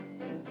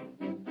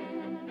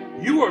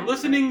You are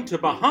listening to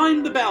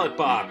Behind the Ballot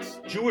Box,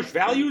 Jewish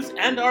Values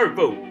and Our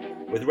Vote,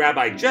 with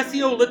Rabbi Jesse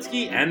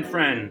Olitsky and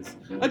friends,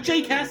 a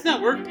JCast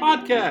Network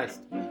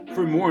podcast.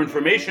 For more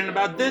information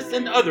about this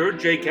and other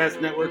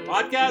JCast Network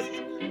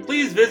podcasts,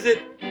 please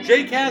visit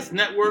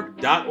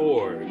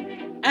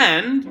jcastnetwork.org.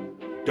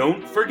 And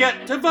don't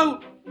forget to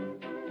vote.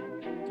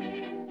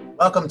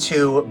 Welcome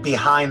to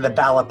Behind the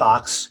Ballot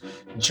Box,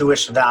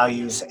 Jewish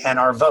Values and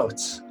Our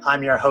Votes.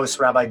 I'm your host,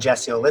 Rabbi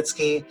Jesse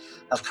Olitsky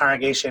of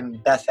Congregation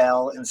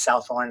Bethel in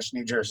South Orange,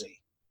 New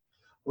Jersey.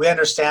 We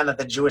understand that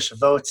the Jewish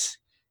vote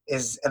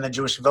and the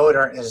Jewish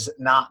voter is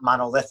not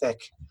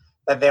monolithic,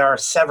 that there are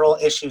several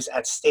issues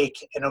at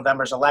stake in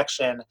November's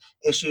election,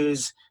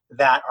 issues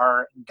that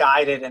are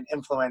guided and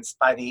influenced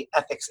by the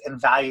ethics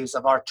and values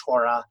of our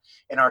Torah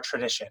and our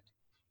tradition.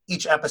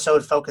 Each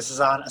episode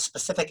focuses on a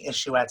specific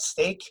issue at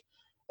stake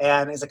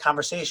and is a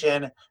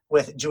conversation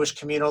with Jewish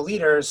communal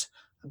leaders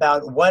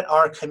about what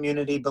our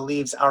community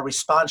believes our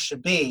response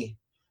should be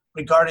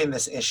regarding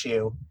this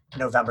issue in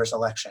November's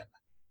election.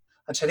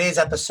 On today's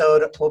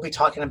episode, we'll be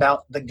talking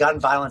about the gun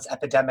violence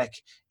epidemic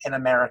in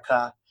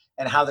America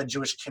and how the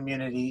Jewish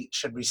community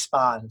should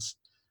respond.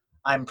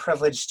 I'm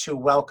privileged to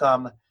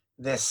welcome to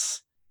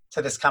this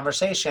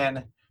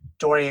conversation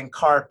Dorian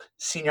Karp,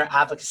 Senior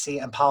Advocacy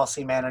and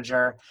Policy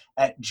Manager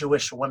at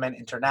Jewish Women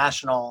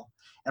International,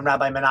 and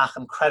Rabbi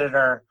Menachem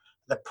Creditor,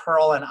 the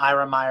Pearl and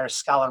Ira Meyer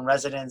Scholar in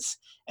Residence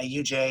at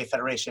UJA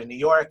Federation in New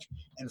York,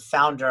 and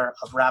founder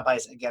of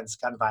Rabbis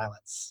Against Gun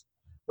Violence.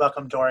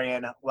 Welcome,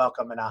 Dorian.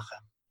 Welcome, Menachem.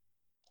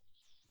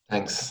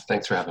 Thanks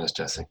for having us,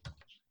 Jesse.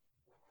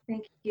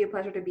 Thank you.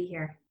 Pleasure to be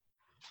here.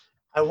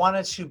 I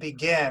wanted to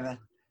begin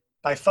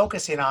by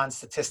focusing on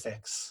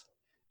statistics.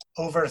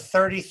 Over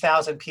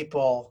 30,000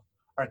 people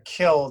are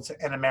killed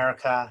in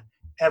America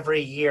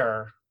every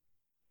year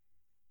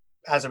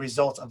as a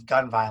result of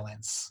gun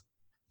violence.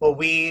 Well,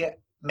 we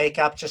make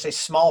up just a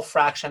small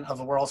fraction of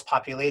the world's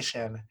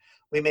population.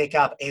 We make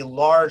up a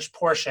large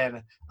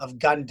portion of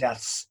gun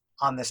deaths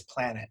on this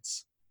planet.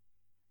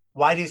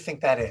 Why do you think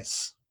that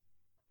is?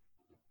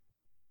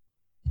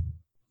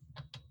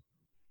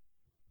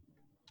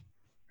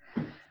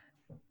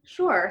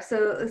 Sure.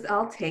 So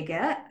I'll take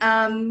it.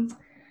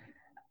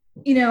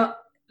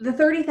 The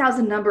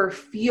 30,000 number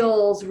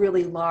feels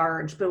really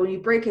large, but when you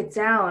break it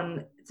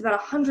down, it's about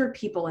 100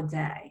 people a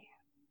day,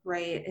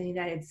 right, in the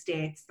United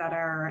States that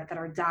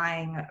are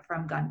dying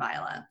from gun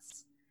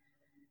violence.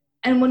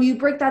 And when you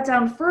break that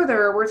down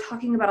further, we're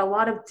talking about a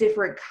lot of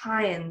different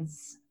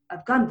kinds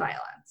of gun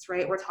violence,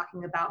 right? We're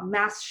talking about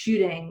mass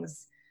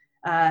shootings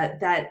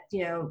that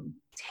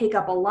take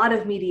up a lot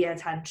of media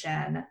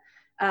attention.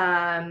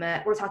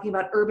 We're talking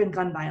about urban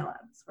gun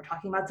violence. We're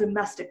talking about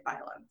domestic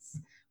violence.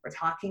 We're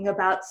talking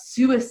about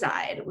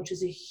suicide, which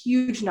is a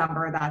huge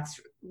number that's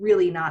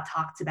really not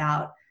talked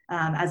about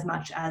as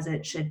much as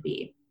it should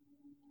be.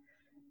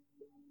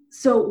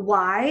 So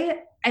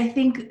why? I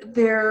think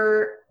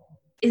there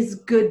is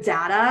good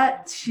data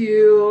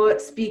to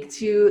speak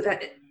to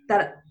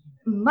that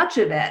much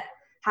of it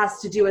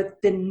has to do with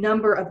the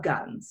number of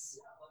guns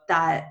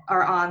that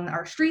are on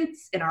our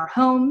streets, in our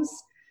homes,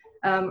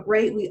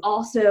 right? We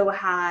also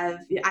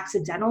have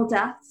accidental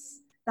deaths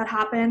that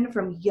happen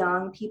from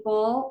young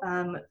people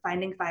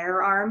finding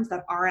firearms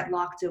that aren't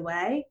locked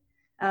away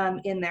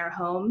in their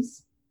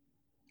homes.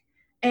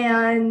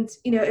 And,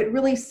 it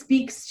really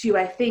speaks to,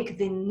 I think,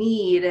 the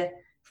need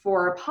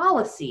for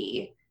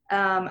policy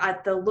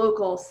at the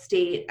local,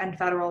 state, and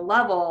federal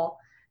level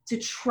to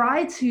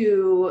try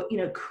to,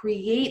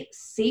 create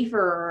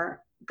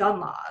safer gun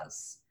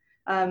laws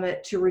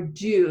to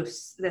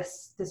reduce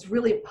this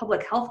really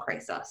public health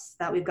crisis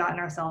that we've gotten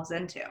ourselves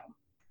into.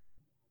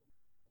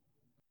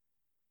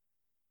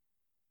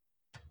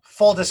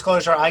 Full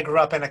disclosure, I grew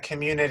up in a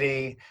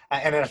community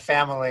and in a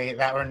family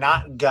that were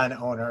not gun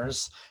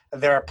owners.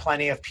 There are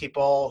plenty of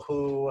people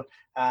who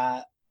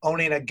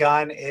owning a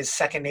gun is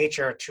second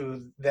nature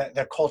to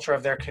the culture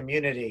of their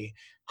community.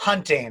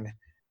 Hunting,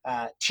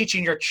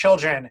 teaching your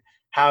children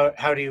how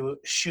to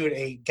shoot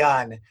a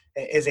gun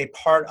is a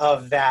part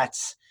of that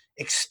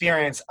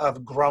experience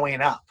of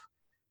growing up.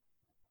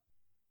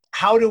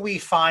 How do we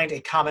find a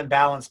common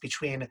balance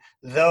between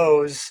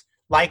those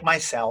like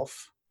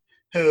myself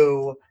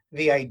who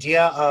the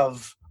idea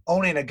of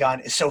owning a gun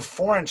is so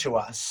foreign to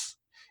us,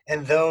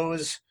 and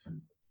those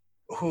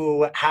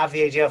who have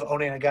the idea of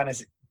owning a gun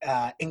is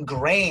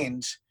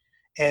ingrained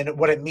in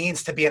what it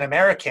means to be an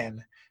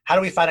American? How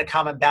do we find a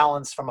common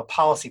balance from a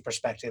policy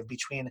perspective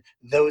between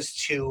those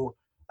two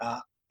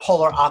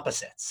polar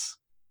opposites?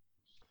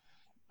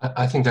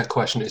 I think that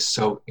question is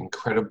so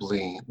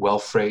incredibly well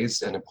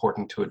phrased and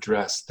important to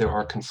address. There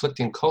are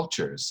conflicting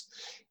cultures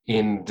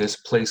in this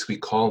place we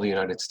call the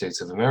United States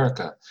of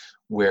America,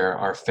 where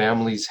our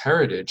family's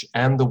heritage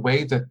and the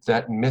way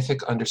that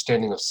mythic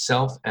understanding of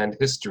self and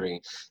history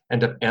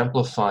end up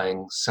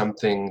amplifying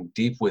something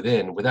deep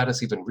within without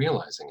us even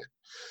realizing it.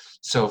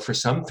 So for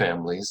some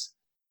families,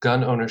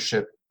 gun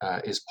ownership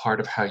is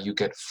part of how you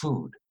get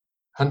food,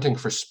 hunting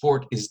for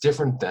sport is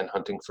different than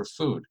hunting for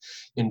food.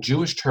 In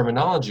Jewish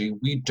terminology,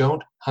 we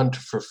don't hunt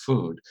for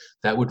food.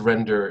 That would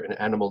render an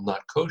animal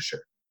not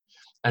kosher.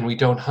 And we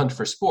don't hunt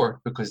for sport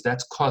because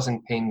that's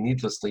causing pain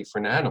needlessly for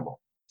an animal,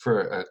 for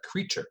a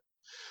creature.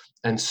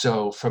 And so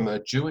from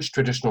a Jewish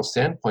traditional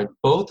standpoint,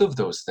 both of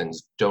those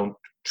things don't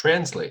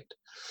translate.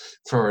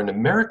 For an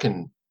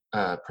American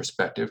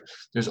perspective,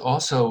 there's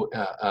also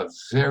a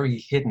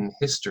very hidden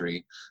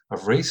history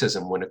of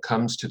racism when it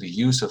comes to the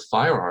use of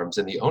firearms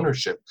and the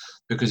ownership,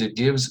 because it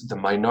gives the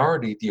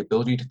minority the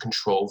ability to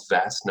control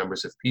vast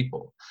numbers of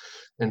people.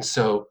 And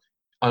so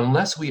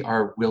unless we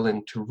are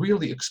willing to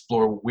really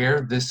explore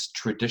where this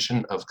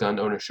tradition of gun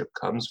ownership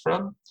comes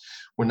from,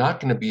 we're not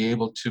going to be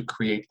able to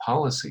create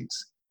policies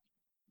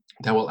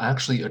that will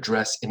actually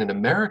address in an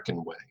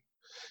American way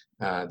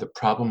the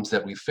problems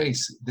that we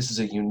face. This is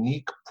a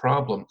unique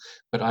problem,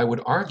 but I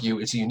would argue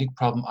it's a unique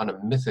problem on a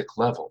mythic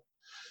level,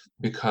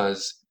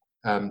 because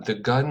the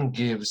gun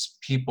gives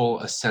people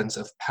a sense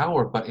of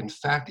power, but in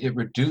fact it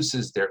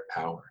reduces their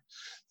power.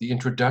 The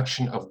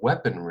introduction of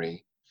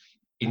weaponry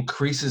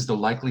increases the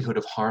likelihood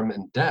of harm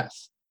and death.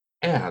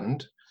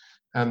 And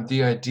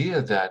the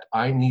idea that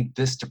I need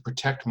this to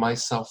protect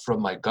myself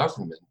from my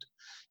government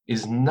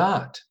is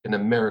not an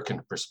American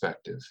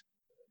perspective.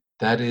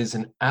 That is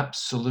an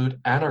absolute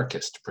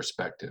anarchist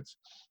perspective.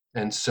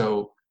 And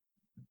so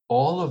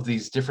all of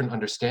these different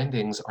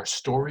understandings are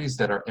stories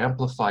that are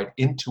amplified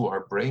into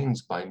our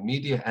brains by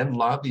media and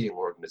lobbying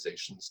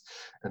organizations,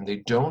 and they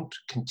don't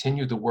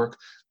continue the work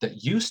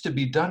that used to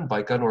be done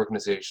by gun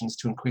organizations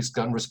to increase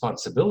gun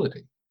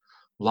responsibility.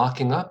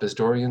 Locking up, as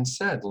Dorian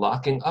said,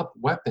 locking up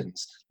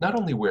weapons, not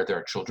only where there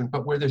are children,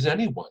 but where there's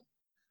anyone,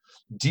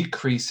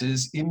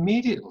 decreases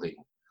immediately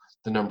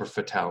the number of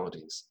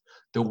fatalities.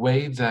 The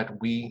way that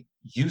we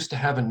used to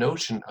have a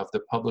notion of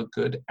the public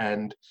good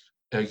and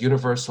a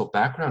universal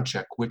background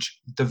check, which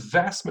the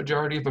vast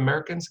majority of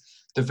Americans,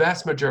 the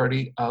vast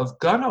majority of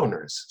gun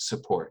owners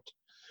support.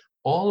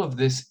 All of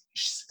this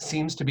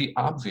seems to be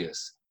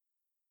obvious.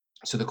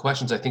 So the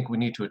questions I think we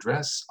need to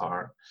address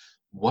are,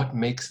 what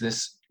makes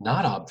this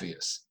not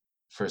obvious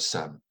for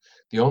some?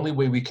 The only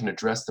way we can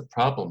address the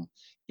problem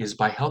is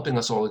by helping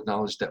us all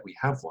acknowledge that we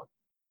have one.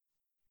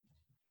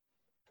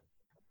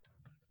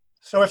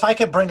 So if I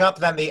could bring up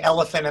then the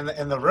elephant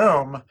in the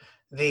room,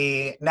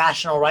 the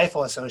National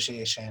Rifle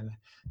Association.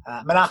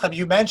 Menachem,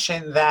 you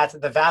mentioned that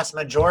the vast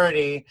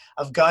majority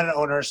of gun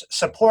owners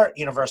support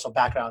universal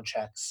background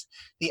checks.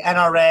 The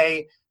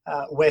NRA,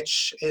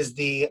 which is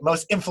the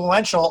most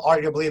influential,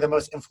 arguably the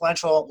most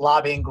influential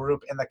lobbying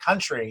group in the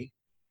country,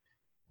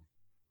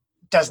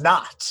 does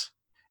not,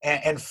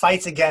 and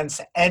fights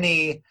against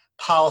any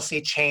policy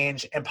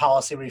change and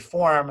policy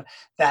reform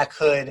that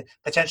could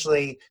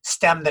potentially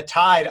stem the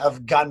tide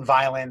of gun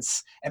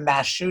violence and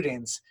mass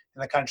shootings in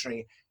the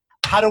country.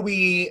 How do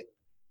we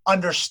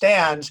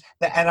understand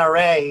the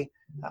NRA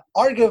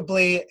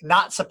arguably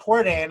not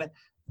supporting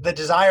the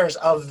desires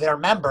of their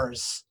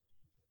members?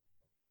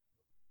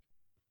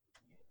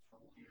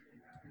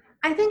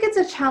 I think it's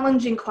a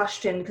challenging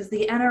question because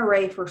the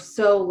NRA for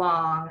so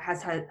long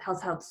has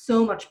held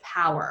so much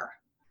power,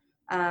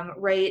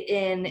 right,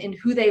 in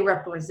who they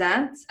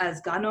represent as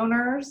gun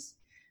owners.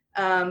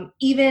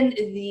 Even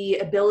the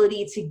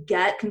ability to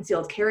get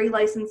concealed carry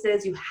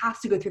licenses, you have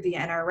to go through the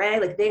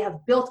NRA. Like, they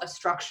have built a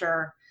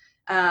structure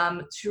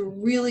to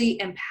really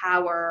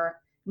empower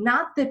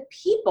not the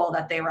people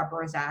that they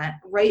represent,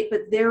 right,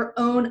 but their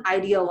own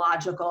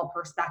ideological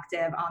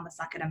perspective on the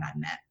Second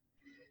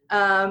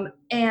Amendment.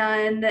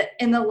 And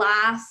in the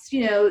last,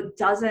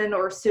 dozen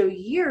or so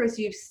years,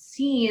 you've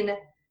seen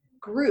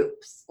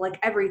groups like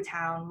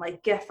Everytown,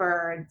 like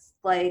Giffords,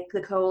 like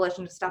the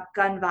Coalition to Stop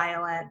Gun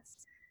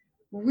Violence,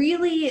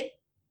 really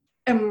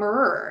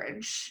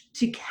emerge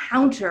to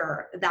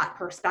counter that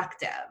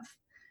perspective.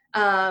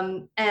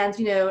 And,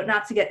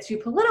 not to get too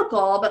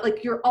political, but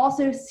like, you're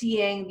also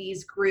seeing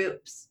these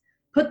groups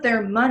put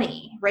their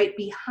money right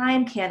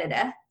behind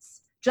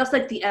candidates, just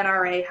like the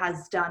NRA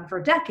has done for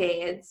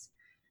decades,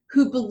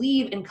 who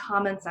believe in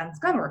common sense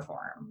gun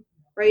reform,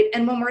 right?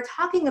 And when we're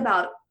talking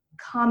about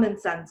common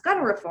sense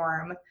gun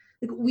reform,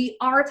 like, we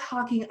are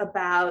talking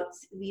about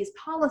these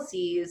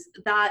policies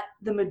that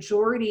the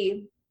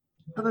majority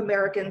of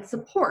Americans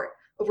support.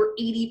 Over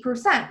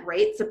 80%,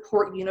 right,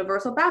 support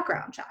universal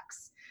background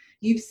checks.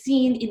 You've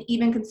seen in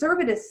even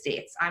conservative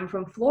states, I'm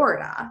from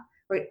Florida,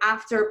 right,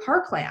 after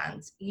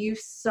Parkland, you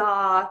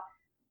saw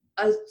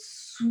a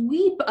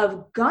sweep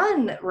of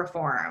gun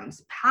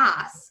reforms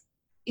pass,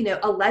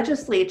 a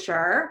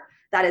legislature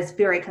that is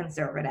very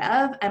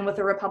conservative and with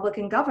a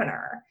Republican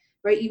governor,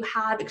 right? You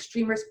have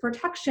extreme risk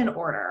protection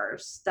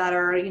orders that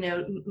are,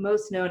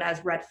 most known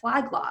as red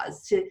flag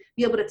laws, to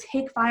be able to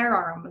take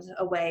firearms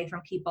away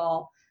from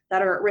people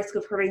that are at risk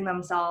of hurting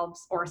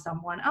themselves or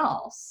someone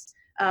else,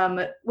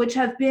 which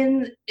have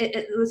been,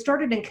 it was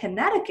started in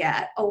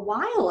Connecticut a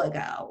while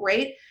ago,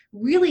 right?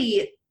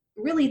 Really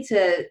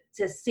to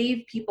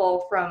save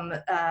people from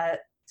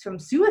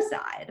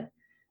suicide.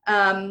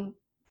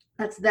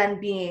 that's then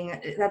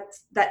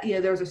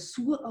there's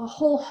a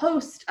whole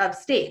host of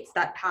states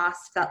that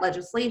passed that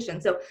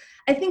legislation. So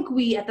I think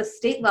we at the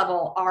state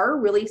level are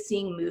really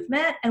seeing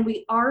movement, and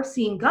we are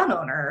seeing gun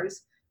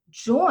owners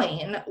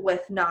join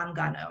with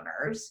non-gun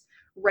owners,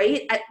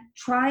 right, at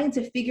trying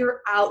to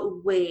figure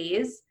out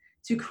ways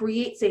to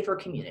create safer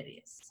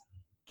communities.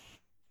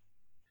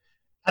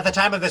 At the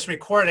time of this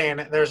recording,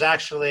 there's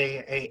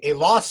actually a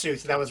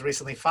lawsuit that was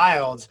recently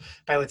filed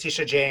by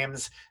Letitia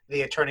James,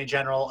 the Attorney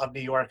General of New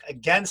York,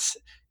 against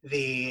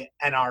the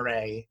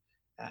NRA.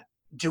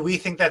 Do we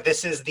think that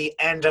this is the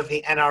end of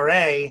the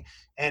NRA?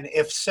 And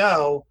if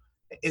so,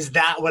 is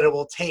that what it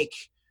will take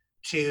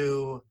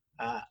to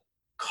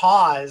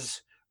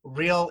cause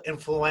real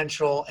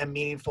influential and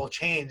meaningful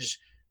change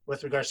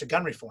with regards to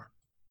gun reform?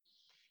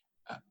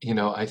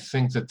 I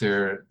think that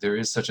there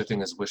is such a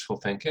thing as wishful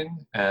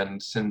thinking.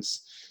 And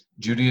since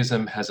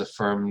Judaism has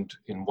affirmed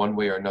in one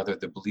way or another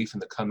the belief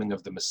in the coming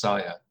of the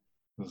Messiah,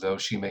 though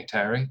she may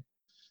tarry,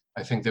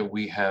 I think that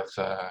we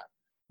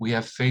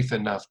have faith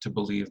enough to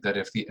believe that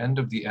if the end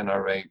of the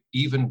NRA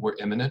even were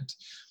imminent,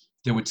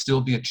 there would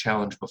still be a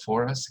challenge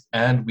before us,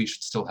 and we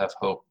should still have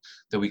hope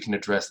that we can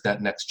address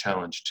that next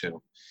challenge too.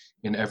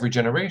 In every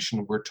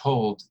generation, we're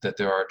told that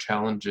there are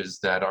challenges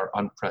that are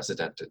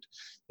unprecedented.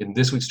 In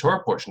this week's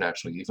Torah portion,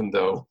 actually, even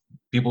though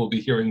people will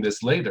be hearing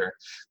this later,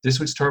 this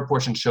week's Torah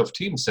portion,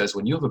 Shoftim, says,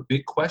 when you have a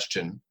big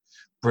question,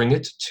 bring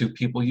it to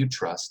people you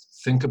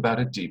trust, think about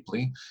it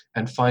deeply,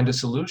 and find a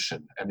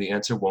solution. And the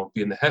answer won't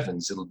be in the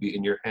heavens, it'll be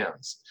in your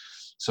hands.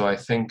 So I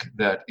think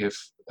that if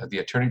the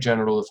Attorney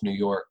General of New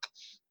York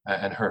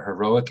and her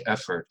heroic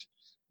effort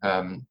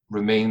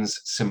remains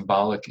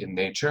symbolic in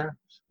nature,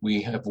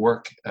 we have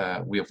work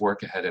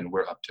ahead, and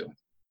we're up to it.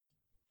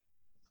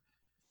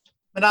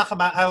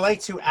 Menachem, I'd like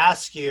to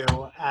ask you,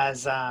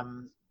 as a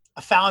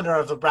founder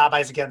of the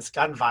Rabbis Against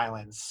Gun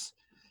Violence,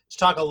 to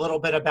talk a little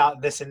bit about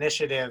this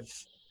initiative,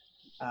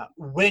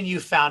 when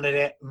you founded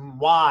it,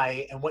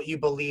 why, and what you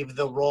believe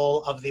the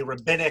role of the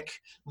rabbinic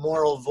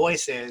moral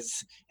voice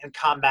is in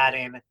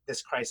combating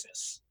this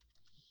crisis.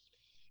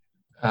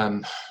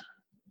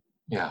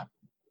 Yeah.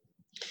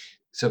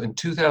 So in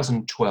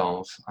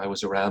 2012, I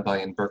was a rabbi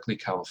in Berkeley,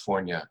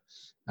 California,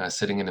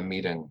 sitting in a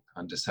meeting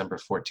on December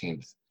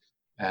 14th.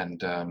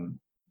 And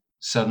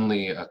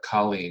suddenly a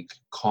colleague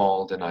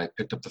called, and I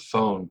picked up the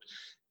phone,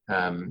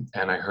 and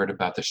I heard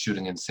about the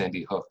shooting in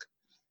Sandy Hook,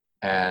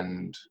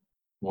 and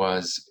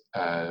was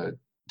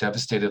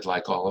devastated,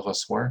 like all of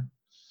us were,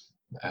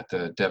 at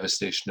the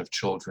devastation of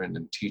children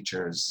and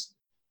teachers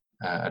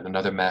at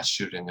another mass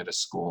shooting at a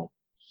school.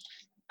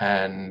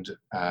 And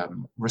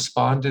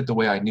responded the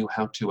way I knew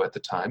how to at the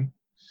time,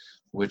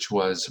 which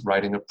was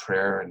writing a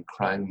prayer and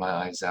crying my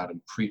eyes out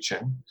and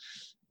preaching.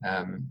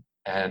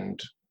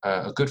 And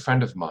a good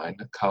friend of mine,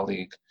 a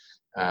colleague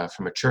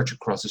from a church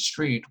across the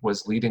street,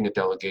 was leading a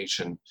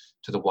delegation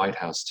to the White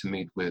House to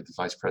meet with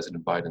Vice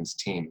President Biden's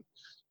team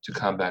to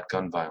combat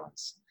gun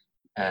violence.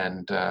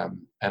 And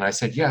I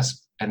said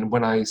yes. And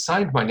when I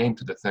signed my name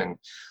to the thing,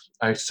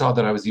 I saw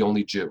that I was the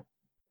only Jew.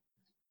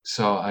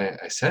 So I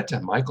said to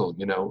him, Michael,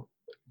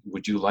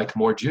 would you like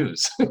more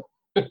Jews?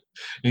 And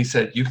he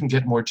said, you can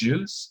get more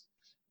Jews?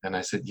 And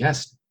I said,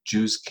 yes,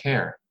 Jews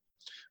care.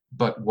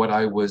 But what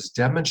I was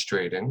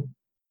demonstrating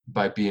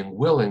by being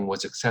willing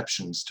was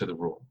exceptions to the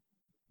rule,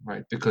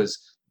 right?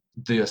 Because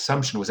the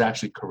assumption was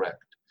actually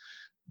correct.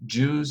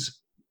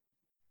 Jews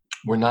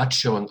were not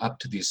showing up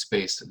to these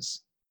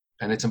spaces.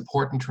 And it's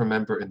important to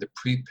remember in the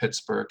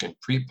pre-Pittsburgh and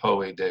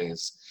pre-Poway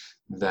days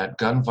that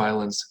gun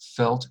violence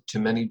felt to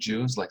many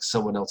Jews like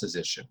someone else's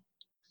issue.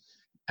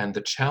 And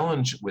the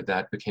challenge with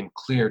that became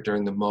clear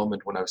during the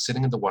moment when I was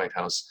sitting in the White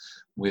House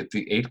with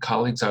the 8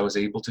 colleagues I was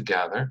able to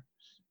gather,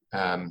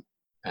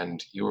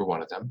 and you were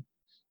one of them,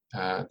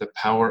 the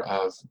power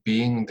of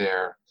being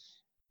there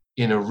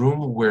in a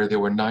room where there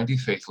were 90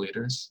 faith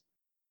leaders,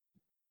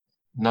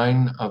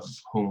 9 of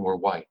whom were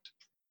white,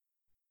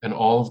 and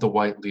all of the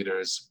white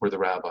leaders were the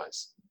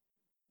rabbis.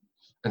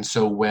 And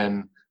so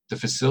when the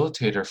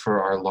facilitator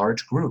for our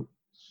large group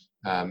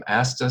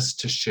asked us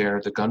to share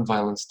the gun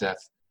violence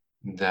death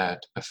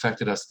that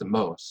affected us the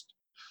most,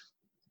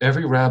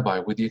 every rabbi,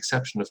 with the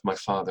exception of my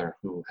father,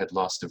 who had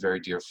lost a very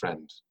dear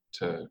friend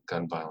to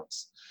gun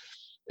violence,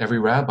 every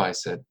rabbi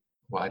said,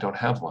 well, I don't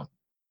have one.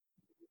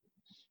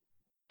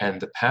 And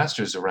the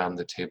pastors around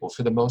the table,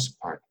 for the most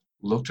part,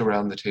 looked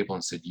around the table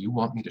and said, you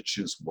want me to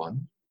choose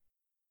one?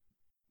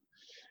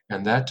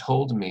 And that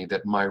told me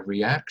that my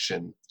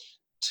reaction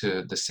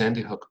to the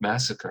Sandy Hook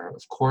massacre,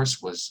 of course,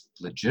 was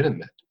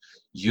legitimate.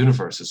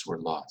 Universes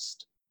were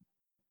lost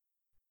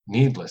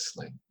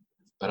needlessly,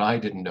 but I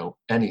didn't know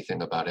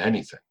anything about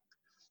anything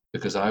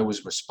because I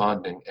was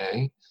responding,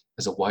 A,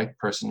 as a white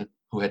person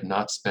who had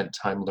not spent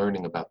time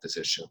learning about this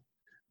issue,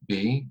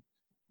 B,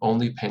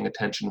 only paying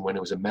attention when it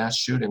was a mass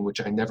shooting,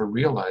 which I never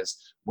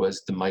realized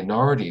was the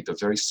minority, the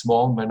very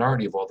small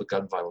minority of all the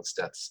gun violence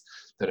deaths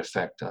that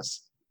affect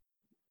us,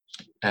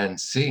 and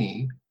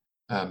C,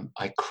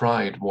 I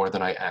cried more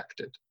than I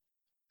acted.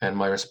 And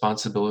my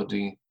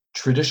responsibility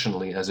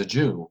traditionally as a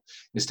Jew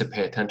is to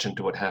pay attention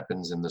to what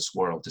happens in this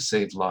world, to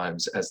save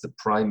lives as the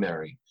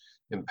primary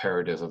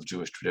imperative of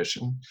Jewish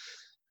tradition.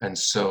 And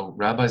so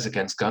Rabbis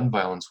Against Gun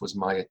Violence was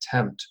my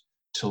attempt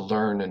to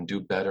learn and do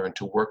better and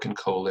to work in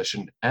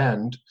coalition.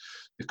 And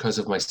because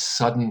of my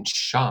sudden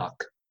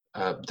shock,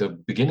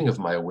 the beginning of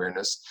my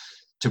awareness,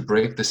 to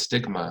break the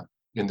stigma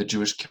in the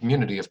Jewish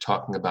community of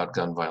talking about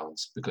gun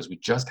violence, because we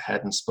just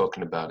hadn't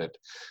spoken about it.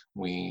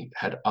 We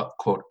had,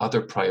 quote,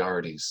 other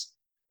priorities.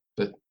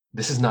 But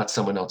this is not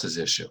someone else's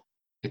issue.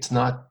 It's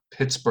not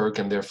Pittsburgh,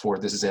 and therefore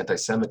this is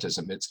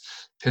anti-Semitism.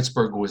 It's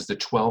Pittsburgh was the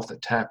 12th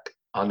attack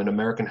on an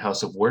American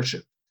house of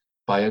worship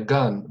by a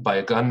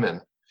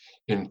gunman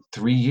in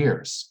 3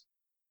 years.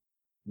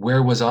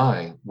 Where was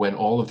I when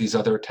all of these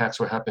other attacks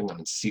were happening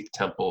on Sikh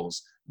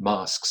temples,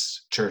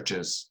 mosques,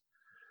 churches?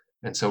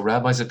 And so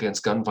Rabbis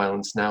Against Gun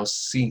Violence now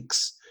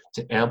seeks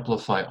to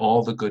amplify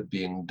all the good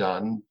being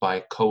done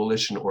by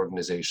coalition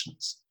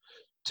organizations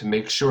to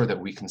make sure that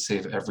we can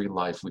save every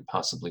life we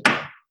possibly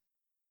can.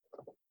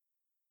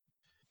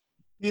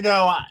 You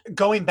know,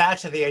 going back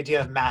to the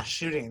idea of mass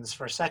shootings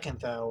for a second,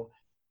 though,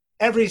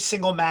 every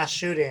single mass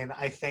shooting,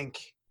 I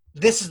think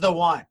this is the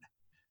one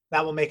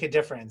that will make a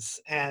difference.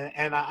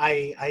 And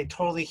I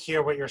totally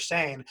hear what you're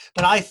saying.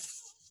 But I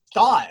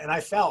thought and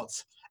I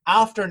felt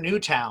after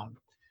Newtown,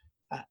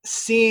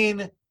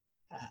 seeing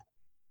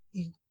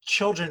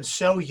children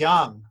so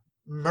young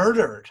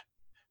murdered,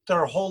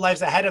 their whole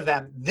lives ahead of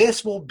them,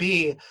 this will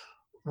be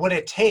what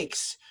it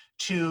takes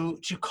to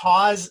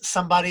cause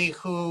somebody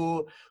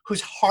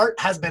whose heart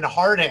has been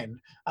hardened,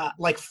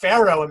 like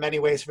Pharaoh in many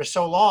ways for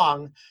so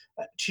long,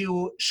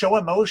 to show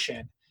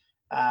emotion.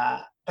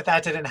 But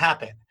that didn't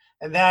happen.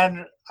 And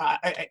then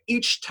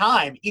each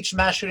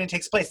mass shooting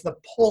takes place, the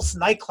Pulse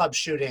nightclub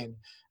shooting,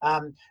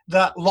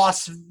 the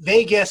Las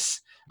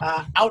Vegas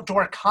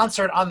outdoor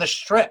concert on the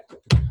Strip,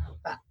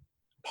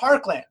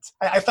 Parkland.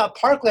 I thought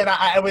Parkland,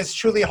 I was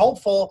truly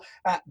hopeful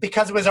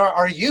because it was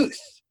our youth,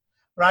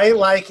 right?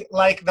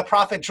 Like the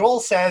prophet Joel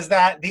says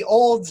that the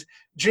old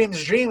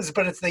dreams,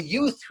 but it's the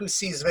youth who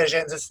sees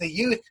visions. It's the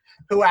youth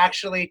who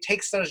actually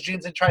takes those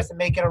dreams and tries to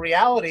make it a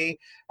reality.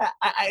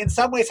 I in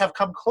some ways have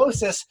come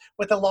closest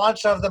with the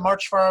launch of the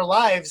March for Our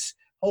Lives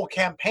whole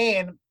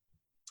campaign,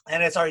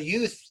 and it's our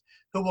youth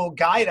who will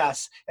guide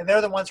us. And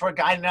they're the ones who are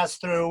guiding us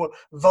through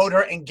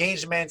voter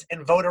engagement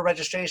and voter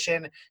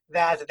registration,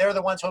 that they're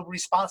the ones who are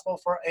responsible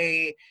for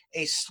a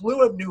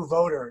slew of new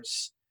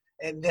voters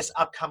in this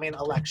upcoming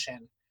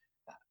election.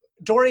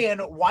 Dorian,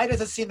 why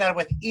does it seem that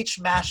with each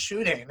mass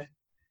shooting,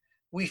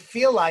 we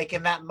feel like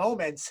in that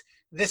moment,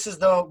 this is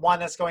the one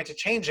that's going to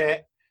change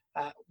it?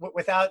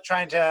 Without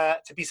trying to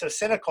be so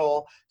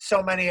cynical,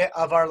 so many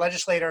of our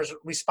legislators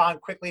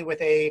respond quickly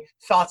with a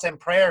thoughts and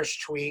prayers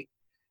tweet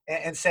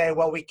and say,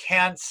 well, we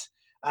can't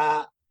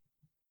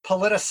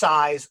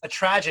politicize a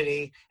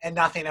tragedy and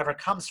nothing ever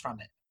comes from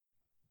it.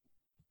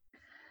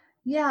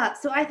 Yeah,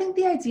 so I think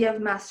the idea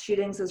of mass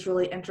shootings is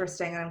really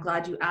interesting, and I'm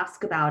glad you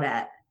asked about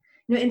it.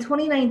 You know, in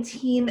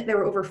 2019, there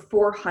were over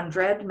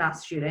 400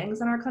 mass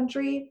shootings in our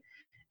country,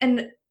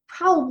 and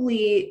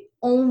probably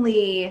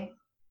only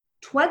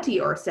 20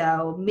 or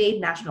so made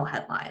national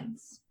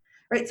headlines,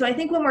 right? So I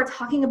think when we're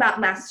talking about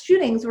mass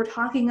shootings, we're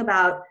talking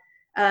about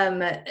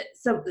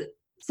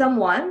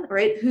someone,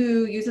 right,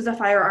 who uses a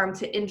firearm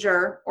to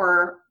injure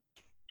or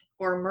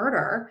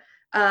murder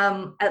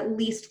at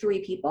least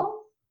 3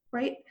 people,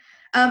 right?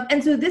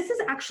 And so this is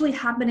actually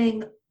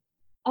happening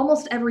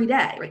almost every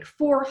day, right?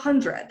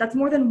 400, that's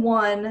more than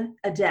 1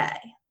 a day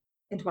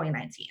in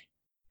 2019,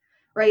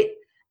 right?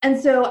 And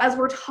so as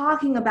we're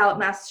talking about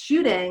mass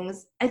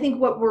shootings, I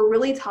think what we're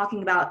really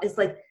talking about is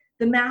like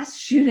the mass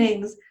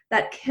shootings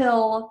that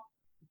kill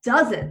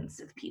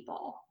dozens of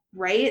people,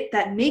 right?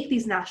 That make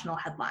these national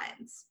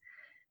headlines.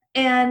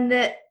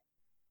 And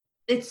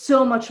it's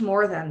so much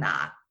more than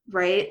that,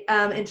 right?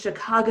 In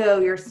Chicago,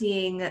 you're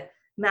seeing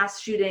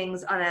mass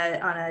shootings on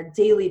a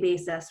daily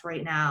basis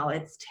right now.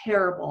 It's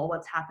terrible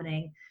what's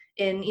happening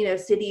in, you know,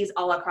 cities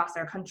all across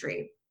our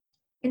country.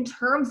 In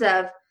terms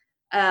of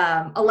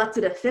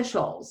elected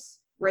officials,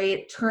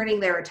 right, turning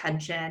their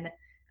attention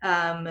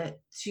to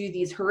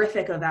these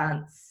horrific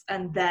events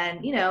and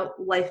then, you know,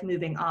 life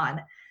moving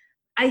on.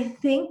 I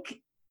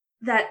think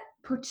that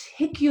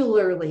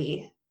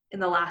particularly in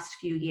the last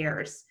few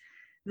years,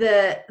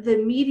 the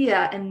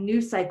media and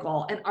news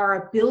cycle and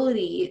our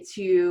ability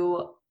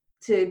to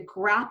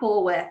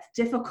grapple with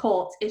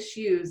difficult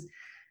issues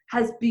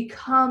has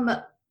become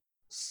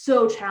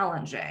so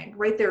challenging,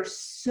 right? There's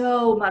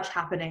so much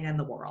happening in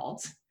the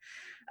world.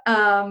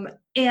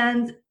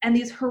 And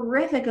these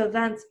horrific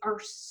events are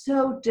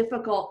so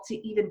difficult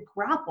to even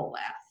grapple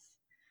with,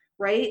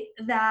 right?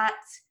 That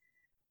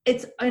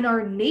it's in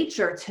our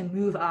nature to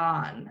move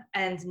on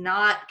and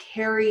not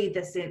carry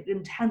this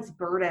intense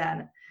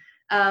burden.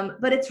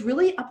 But it's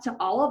really up to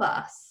all of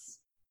us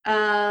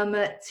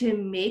to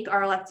make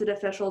our elected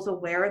officials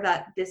aware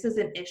that this is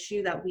an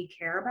issue that we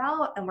care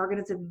about, and we're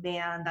going to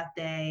demand that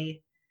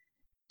they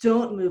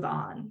don't move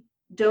on,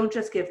 don't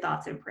just give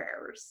thoughts and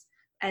prayers,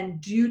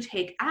 and do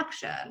take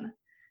action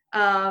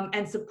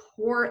and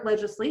support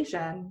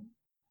legislation.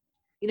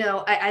 You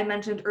know, I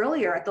mentioned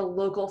earlier at the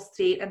local,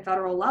 state, and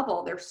federal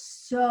level, there's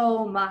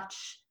so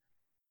much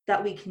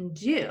that we can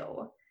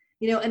do,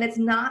 you know, and it's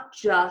not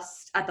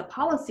just at the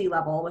policy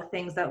level with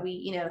things that we,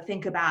 you know,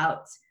 think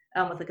about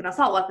with like an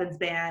assault weapons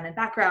ban and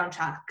background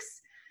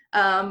checks,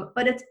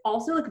 but it's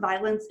also like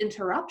violence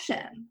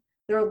interruption.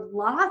 There are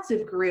lots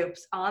of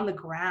groups on the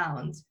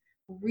ground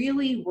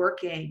really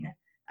working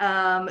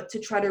to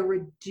try to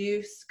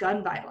reduce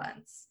gun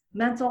violence,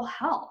 mental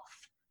health,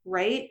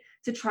 right?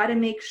 To try to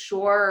make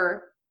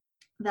sure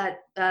that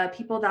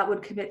people that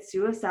would commit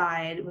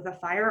suicide with a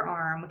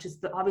firearm, which is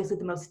obviously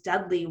the most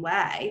deadly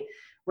way,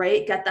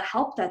 right, get the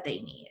help that they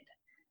need.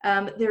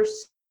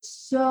 There's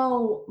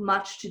so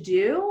much to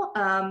do,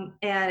 and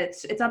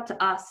it's up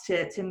to us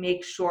to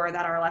make sure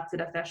that our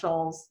elected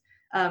officials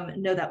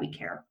know that we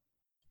care.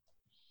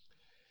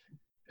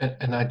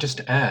 And I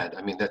just add,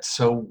 I mean, that's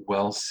so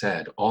well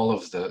said. All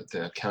of the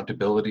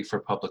accountability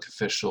for public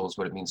officials,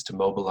 what it means to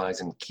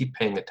mobilize and keep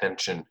paying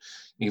attention,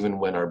 even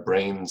when our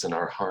brains and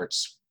our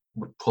hearts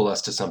would pull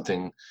us to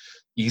something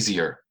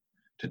easier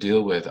to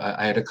deal with.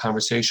 I had a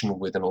conversation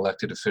with an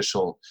elected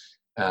official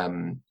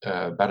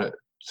about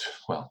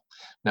well,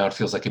 now it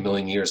feels like a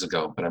million years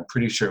ago, but I'm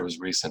pretty sure it was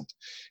recent.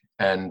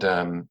 And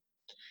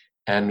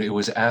it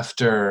was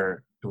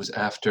after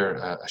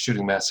a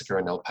shooting massacre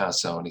in El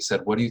Paso, and he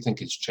said, "What do you think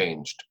has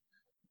changed?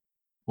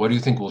 What do you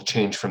think will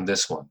change from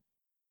this one?"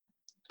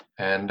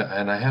 And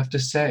I have to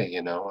say,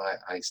 you know,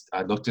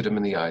 I looked at him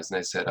in the eyes and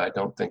I said, "I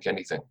don't think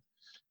anything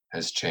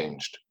has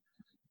changed."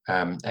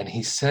 And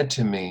he said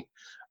to me,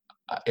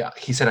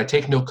 I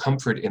take no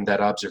comfort in that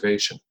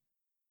observation,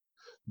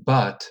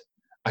 but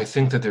I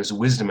think that there's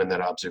wisdom in that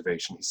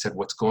observation. He said,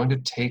 what it's going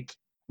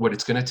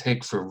to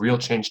take for real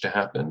change to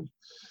happen,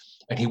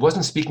 and he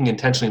wasn't speaking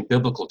intentionally in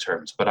biblical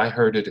terms, but I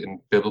heard it in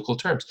biblical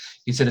terms.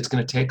 He said, it's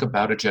going to take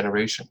about a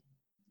generation.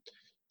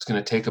 It's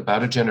going to take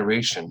about a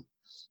generation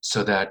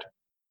so that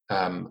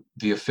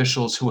the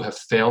officials who have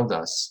failed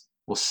us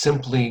will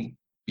simply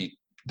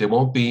they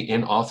won't be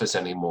in office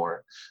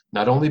anymore,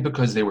 not only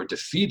because they were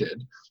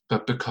defeated,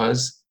 but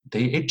because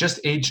it just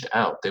aged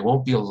out. They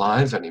won't be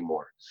alive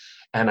anymore.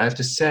 And I have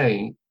to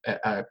say,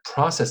 I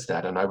processed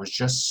that, and I was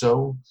just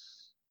so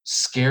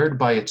scared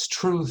by its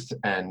truth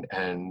and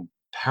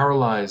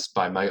paralyzed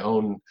by my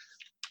own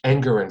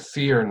anger and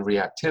fear and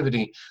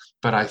reactivity.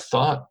 But I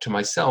thought to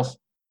myself,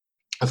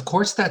 of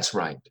course that's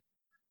right.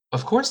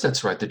 Of course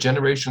that's right. The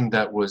generation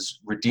that was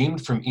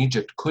redeemed from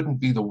Egypt couldn't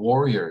be the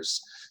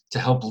warriors to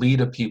help lead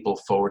a people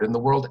forward in the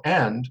world,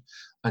 and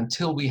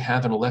until we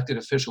have an elected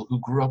official who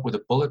grew up with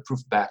a bulletproof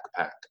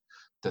backpack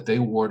that they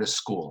wore to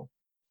school.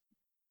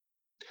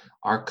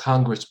 Our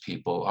Congress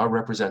people, our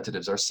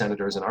representatives, our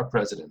senators, and our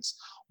presidents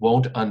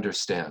won't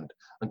understand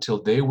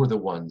until they were the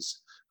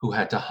ones who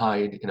had to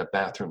hide in a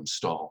bathroom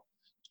stall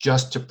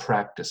just to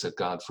practice a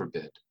God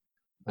forbid.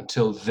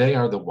 Until they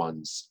are the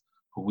ones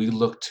who we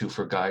look to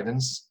for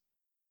guidance,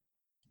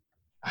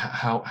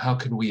 how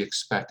can we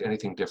expect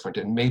anything different?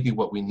 And maybe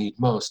what we need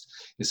most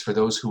is for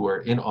those who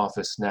are in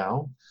office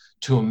now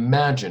to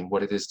imagine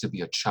what it is to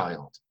be a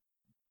child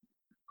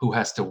who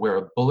has to wear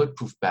a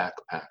bulletproof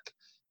backpack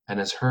and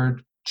has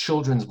heard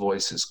children's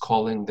voices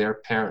calling their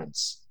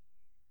parents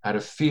out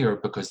of fear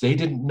because they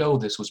didn't know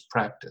this was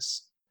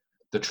practice.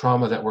 The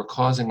trauma that we're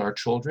causing our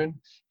children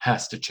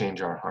has to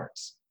change our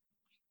hearts.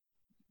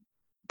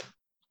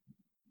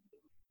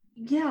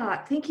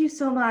 Yeah, thank you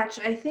so much.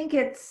 I think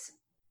it's,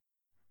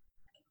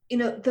 you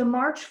know, the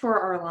March for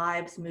Our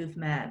Lives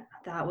movement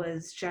that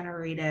was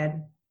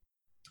generated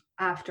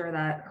after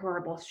that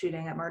horrible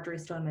shooting at Marjory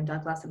Stoneman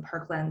Douglas in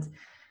Parkland,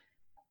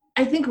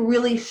 I think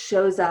really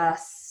shows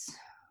us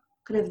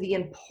kind of the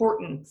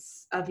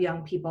importance of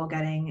young people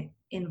getting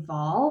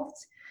involved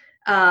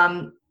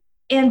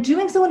and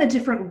doing so in a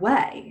different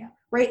way,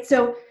 right?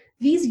 So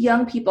these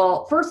young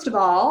people, first of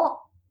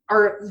all,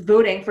 are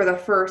voting for the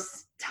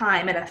first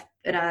time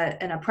in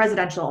a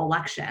presidential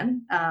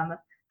election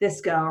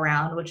this go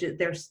around, which is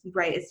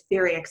it's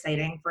very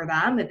exciting for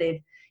them that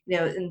they've, you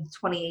know, in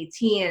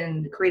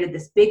 2018 created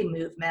this big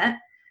movement.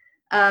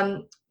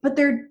 But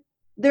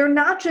they're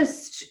not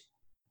just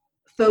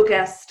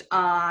focused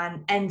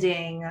on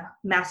ending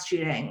mass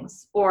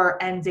shootings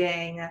or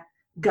ending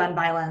gun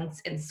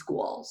violence in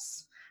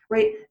schools,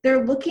 right?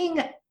 They're looking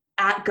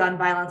at gun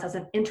violence as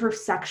an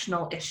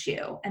intersectional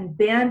issue and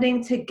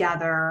banding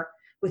together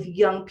with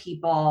young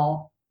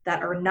people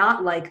that are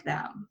not like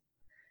them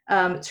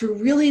to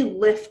really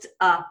lift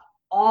up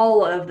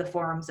all of the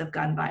forms of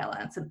gun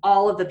violence and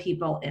all of the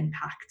people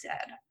impacted,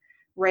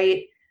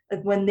 right?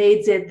 Like when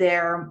they did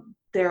their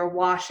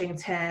March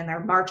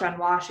on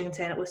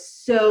Washington, it was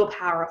so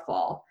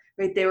powerful,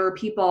 right? There were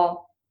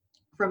people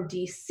from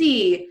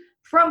DC,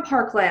 from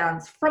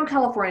Parklands, from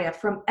California,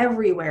 from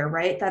everywhere,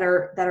 right? That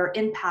are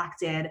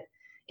impacted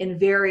in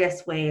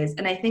various ways.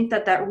 And I think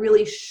that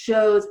really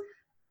shows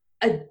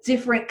a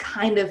different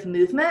kind of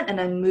movement, and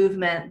a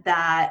movement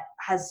that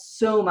has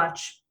so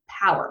much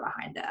power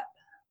behind it.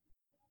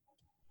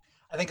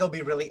 I think it'll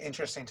be really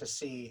interesting to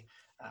see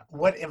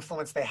what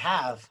influence they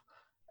have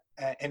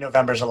in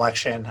November's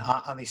election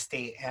on the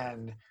state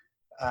and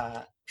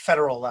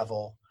federal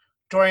level.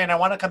 Dorian, I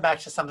want to come back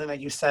to something that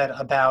you said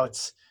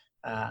about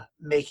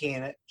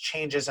making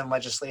changes in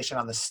legislation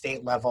on the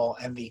state level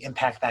and the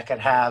impact that could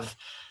have.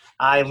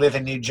 I live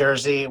in New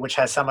Jersey, which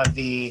has some of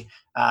the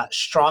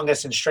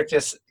strongest and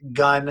strictest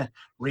gun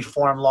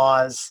reform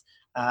laws,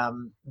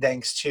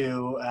 thanks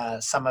to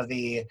some of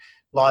the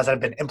laws that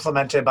have been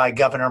implemented by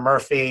Governor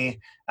Murphy,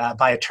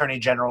 by Attorney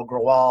General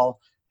Grewal.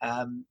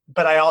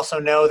 But I also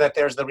know that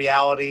there's the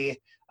reality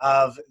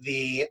of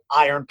the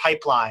iron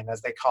pipeline,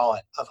 as they call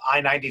it, of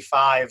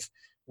I-95,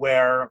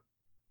 where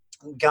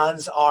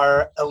guns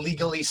are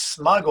illegally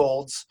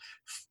smuggled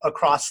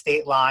across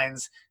state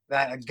lines,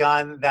 that a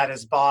gun that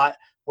is bought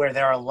where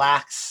there are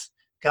lax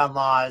gun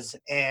laws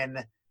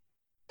in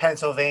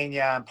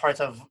Pennsylvania and parts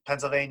of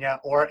Pennsylvania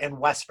or in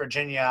West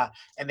Virginia,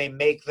 and they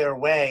make their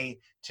way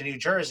to New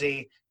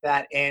Jersey,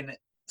 that in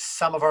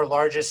some of our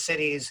largest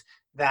cities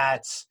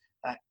that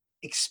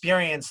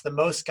experience the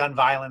most gun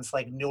violence,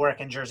 like Newark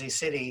and Jersey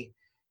City,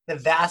 the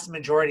vast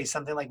majority,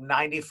 something like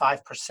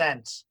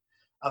 95%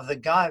 of the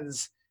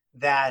guns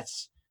that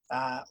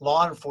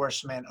law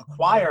enforcement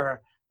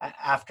acquire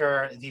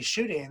after these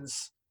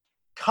shootings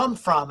come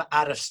from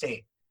out of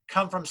state,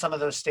 come from some of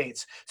those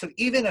states. So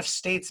even if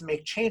states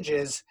make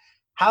changes,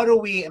 how do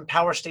we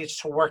empower states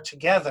to work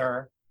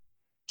together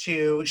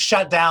to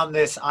shut down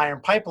this iron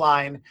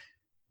pipeline?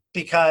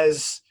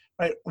 Because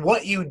right,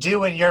 what you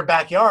do in your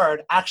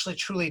backyard actually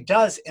truly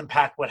does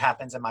impact what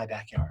happens in my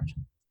backyard.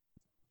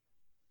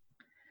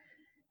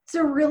 It's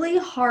a really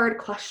hard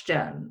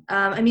question.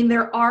 I mean,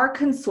 there are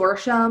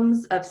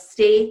consortiums of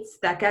states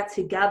that get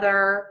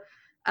together,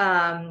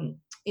 and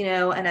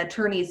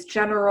attorneys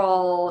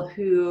general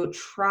who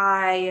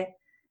try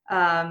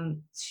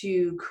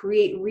to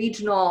create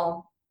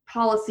regional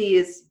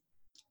policies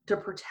to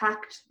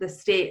protect the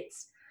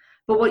states.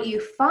 But what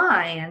you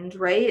find,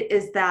 right,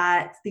 is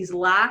that these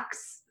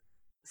lax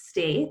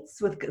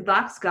states with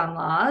lax gun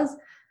laws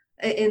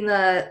in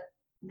the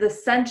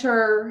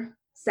center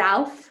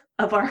south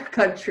of our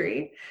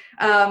country,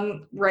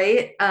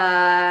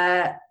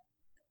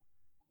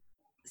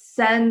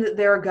 send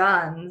their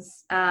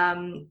guns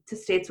to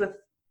states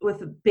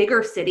with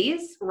bigger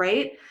cities,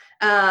 right,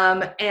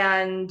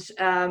 and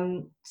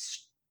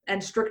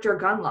stricter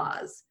gun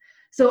laws.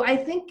 So I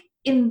think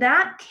in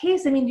that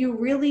case, I mean, you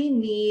really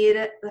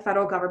need the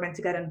federal government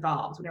to get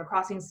involved. When you're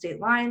crossing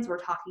state lines, we're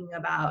talking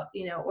about,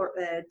 or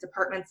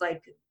departments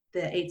like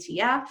the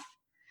ATF,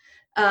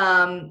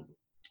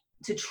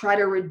 to try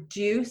to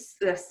reduce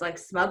this like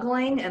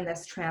smuggling and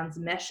this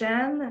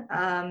transmission.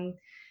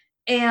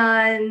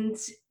 And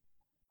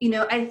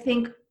I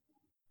think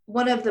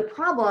one of the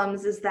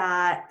problems is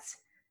that,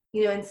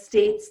 in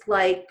states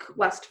like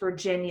West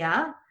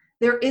Virginia,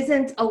 there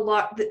isn't a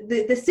lot,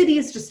 the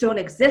cities just don't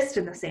exist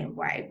in the same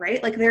way,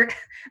 right? Like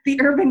the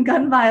urban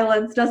gun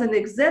violence doesn't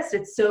exist.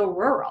 It's so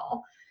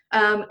rural.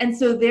 And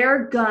so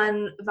their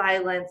gun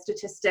violence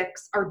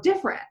statistics are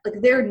different.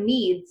 Like their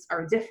needs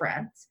are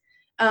different.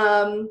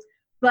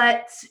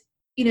 But,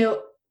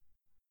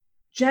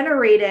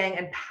 generating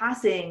and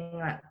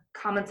passing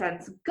common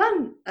sense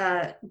gun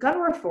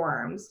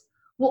reforms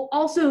will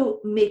also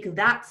make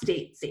that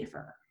state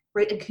safer,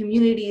 right? And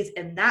communities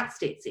in that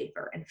state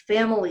safer, and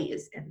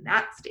families in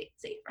that state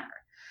safer.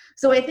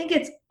 So I think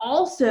it's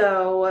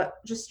also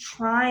just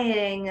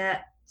trying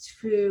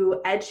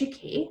to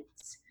educate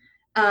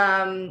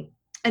and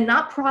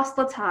not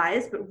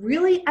proselytize, but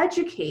really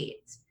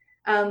educate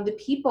the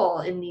people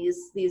in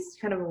these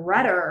kind of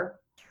redder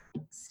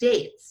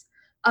states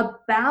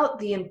about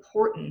the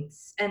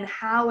importance and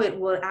how it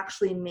will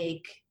actually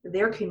make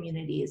their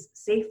communities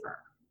safer.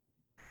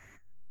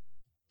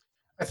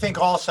 I think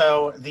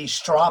also the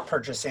straw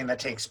purchasing that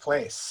takes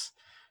place,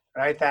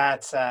 right?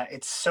 That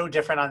it's so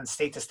different on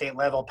state to state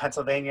level.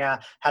 Pennsylvania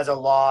has a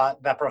law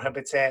that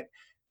prohibits it.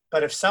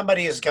 But if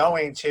somebody is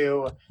going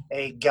to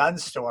a gun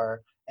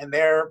store and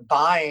they're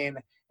buying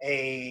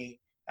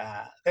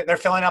they're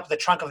filling up the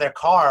trunk of their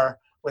car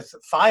with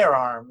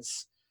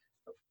firearms,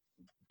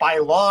 by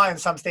law in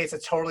some states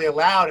it's totally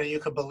allowed, and you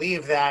could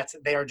believe that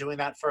they are doing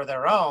that for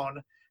their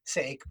own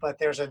sake, but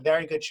there's a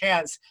very good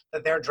chance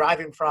that they're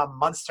driving from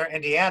Munster,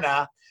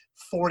 Indiana,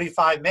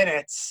 45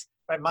 minutes,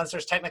 right?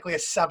 Munster's technically a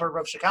suburb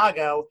of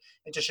Chicago,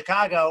 into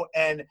Chicago,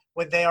 and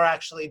what they are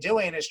actually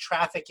doing is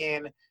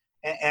trafficking,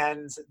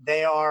 and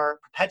they are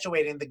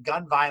perpetuating the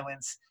gun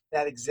violence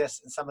that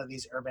exists in some of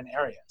these urban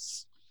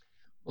areas.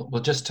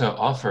 Well, just to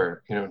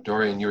offer,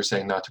 Dorian, you were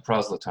saying not to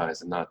proselytize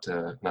and not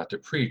to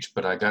preach,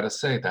 but I gotta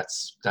say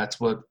that's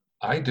what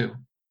I do.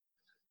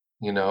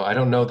 I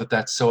don't know that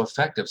that's so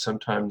effective.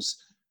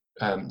 Sometimes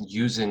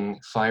using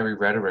fiery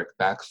rhetoric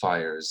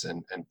backfires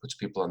and puts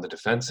people on the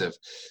defensive.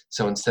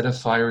 So instead of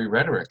fiery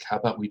rhetoric, how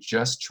about we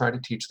just try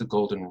to teach the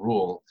golden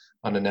rule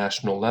on a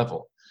national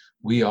level?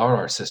 We are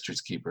our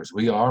sisters' keepers.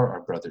 We are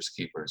our brothers'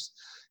 keepers.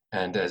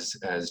 And as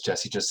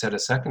Jesse just said a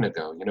second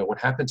ago,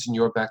 what happens in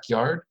your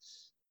backyard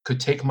could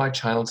take my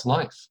child's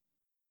life.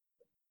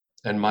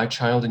 And my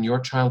child and your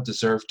child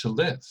deserve to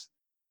live.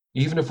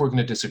 Even if we're going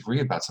to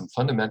disagree about some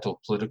fundamental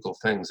political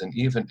things, and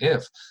even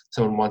if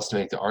someone wants to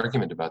make the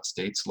argument about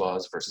states'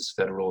 laws versus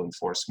federal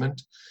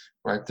enforcement,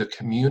 right, the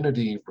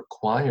community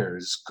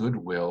requires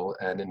goodwill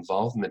and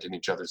involvement in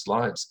each other's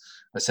lives,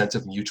 a sense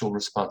of mutual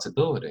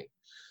responsibility.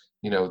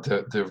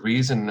 The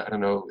reason, I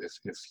don't know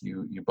if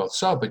you both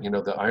saw, but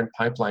the Iron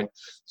Pipeline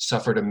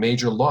suffered a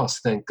major loss,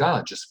 thank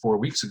God, just 4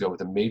 weeks ago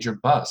with a major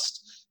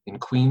bust in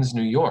Queens,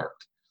 New York,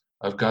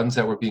 of guns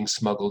that were being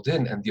smuggled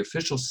in. And the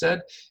officials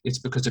said it's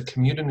because a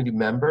community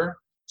member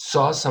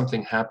saw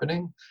something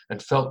happening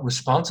and felt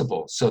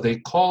responsible. So they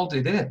called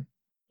it in.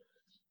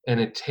 And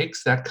it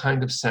takes that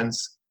kind of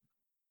sense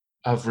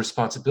of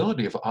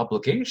responsibility, of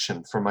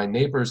obligation for my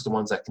neighbors, the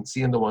ones I can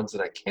see and the ones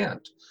that I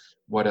can't.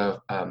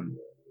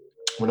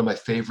 One of my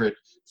favorite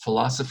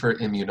philosopher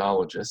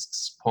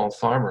immunologists, Paul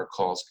Farmer,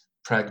 calls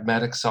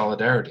pragmatic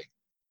solidarity.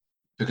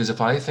 Because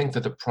if I think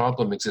that the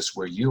problem exists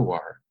where you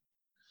are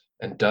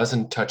and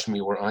doesn't touch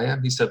me where I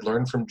am, he said,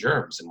 learn from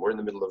germs. And we're in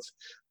the middle of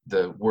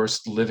the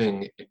worst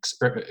living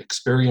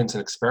experience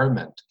and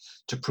experiment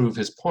to prove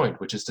his point,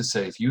 which is to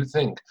say, if you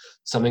think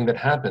something that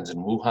happens in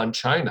Wuhan,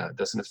 China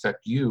doesn't affect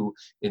you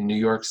in New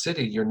York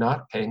City, you're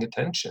not paying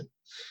attention.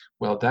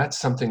 Well, that's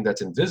something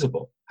that's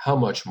invisible. How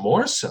much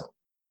more so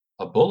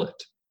a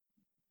bullet?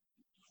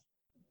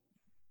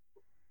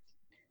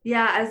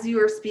 Yeah, as you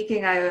were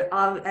speaking,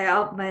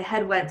 my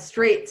head went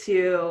straight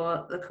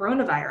to the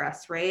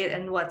coronavirus, right?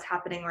 And what's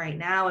happening right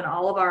now, and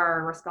all of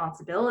our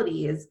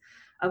responsibilities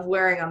of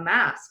wearing a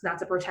mask, not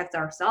to protect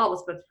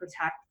ourselves, but to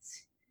protect,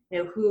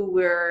 who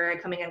we're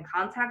coming in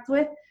contact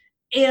with,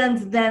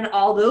 and then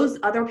all those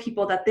other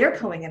people that they're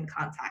coming in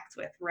contact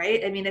with,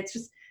 right? I mean, it's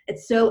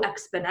so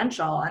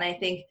exponential, and I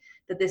think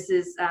that this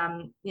is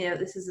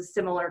a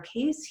similar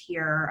case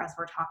here as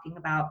we're talking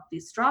about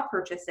these straw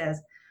purchases.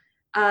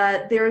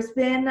 There's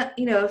been,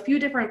 a few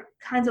different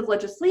kinds of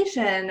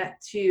legislation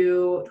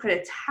to kind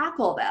of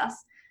tackle this.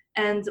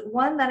 And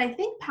one that I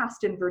think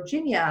passed in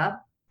Virginia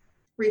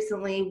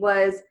recently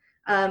was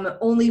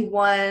only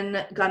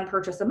one gun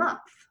purchase a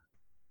month,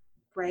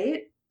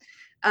 right?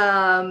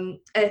 I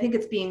think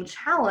it's being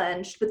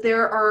challenged, but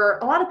there are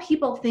a lot of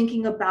people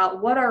thinking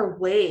about what are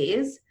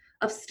ways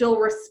of still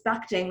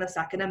respecting the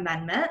Second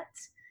Amendment,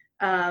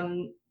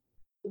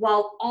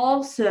 while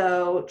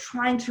also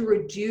trying to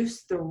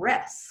reduce the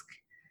risk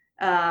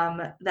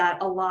that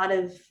a lot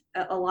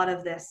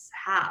of this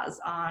has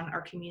on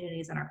our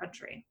communities and our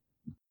country.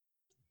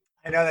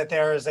 I know that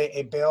there is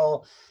a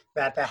bill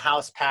that the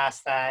House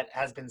passed that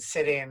has been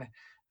sitting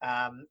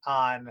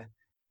on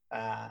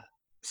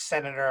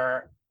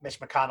Senator Mitch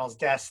McConnell's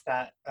desk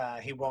that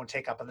he won't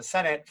take up in the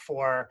Senate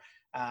for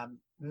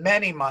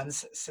many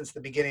months since the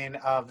beginning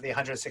of the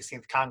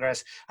 116th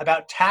Congress,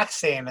 about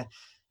taxing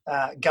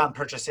gun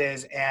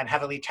purchases and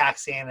heavily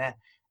taxing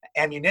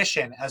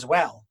ammunition as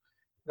well.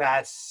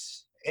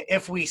 That's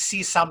if we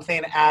see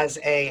something as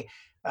a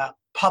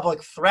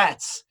public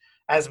threat,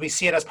 as we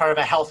see it as part of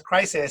a health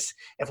crisis,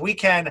 if we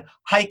can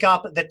hike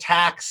up the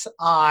tax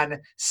on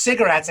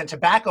cigarettes and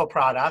tobacco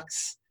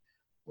products,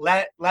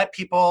 let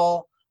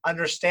people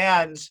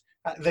understand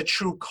the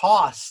true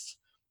cost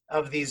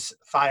of these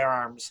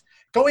firearms.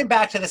 Going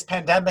back to this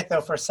pandemic,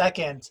 though, for a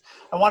second,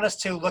 I want us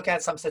to look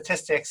at some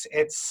statistics.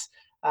 It's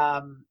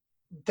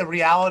the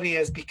reality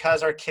is,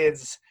 because our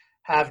kids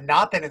have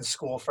not been in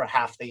school for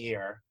half the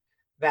year,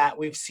 that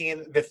we've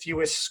seen the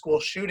fewest school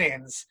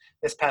shootings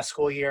this past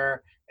school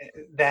year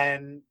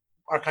than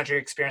our country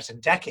experienced in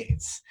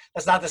decades.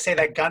 That's not to say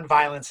that gun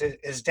violence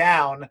is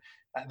down.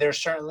 There's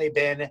certainly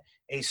been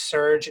a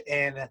surge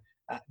in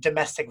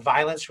domestic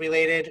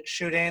violence-related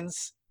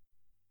shootings.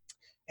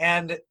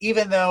 And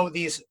even though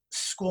these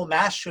school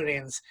mass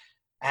shootings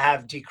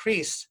have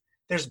decreased,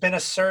 there's been a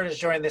surge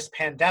during this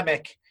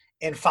pandemic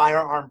in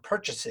firearm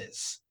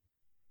purchases.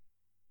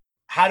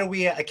 How do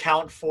we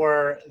account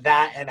for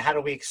that, and how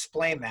do we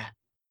explain that?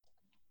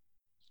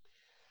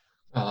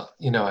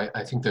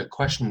 I think the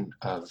question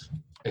of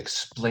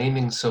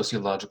explaining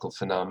sociological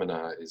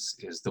phenomena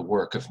is the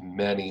work of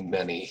many,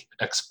 many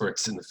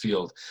experts in the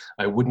field.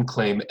 I wouldn't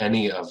claim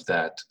any of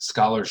that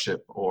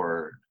scholarship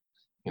or,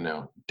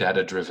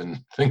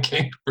 data-driven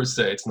thinking per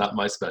se. It's not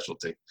my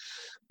specialty.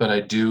 But I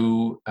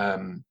do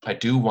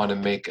want to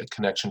make a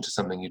connection to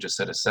something you just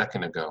said a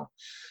second ago.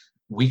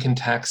 We can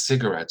tax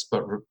cigarettes,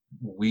 but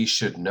we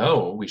should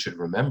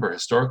remember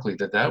historically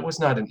that was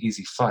not an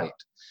easy fight.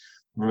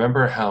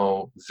 Remember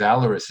how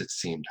valorous it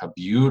seemed, how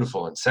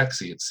beautiful and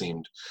sexy it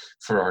seemed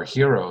for our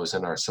heroes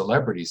and our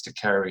celebrities to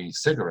carry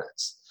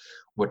cigarettes.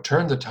 What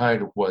turned the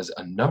tide was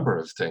a number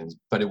of things,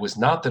 but it was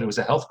not that it was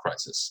a health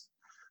crisis.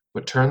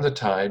 What turned the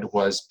tide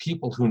was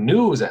people who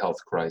knew it was a health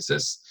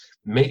crisis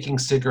making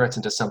cigarettes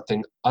into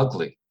something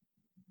ugly.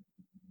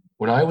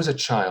 When I was a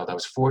child, I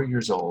was 4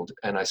 years old,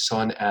 and I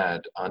saw an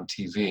ad on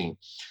TV,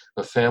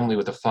 a family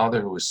with a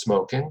father who was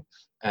smoking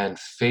and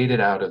faded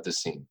out of the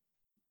scene.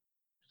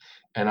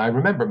 And I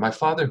remember my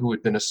father, who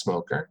had been a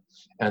smoker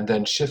and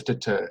then shifted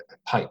to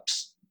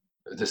pipes,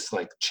 this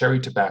like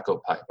cherry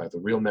tobacco pipe. I have a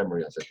real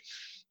memory of it.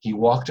 He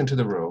walked into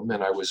the room,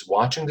 and I was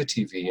watching the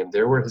TV, and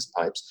there were his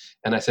pipes.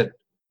 And I said,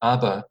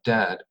 Abba,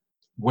 Dad,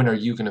 when are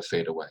you going to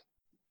fade away?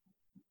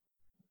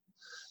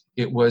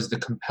 It was the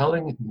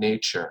compelling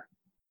nature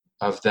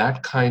of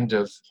that kind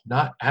of,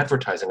 not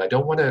advertising, I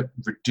don't want to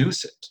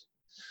reduce it,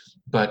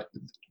 but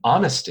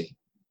honesty.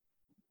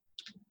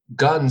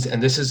 Guns,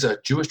 and this is a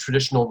Jewish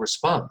traditional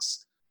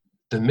response.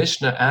 The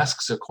Mishnah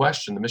asks a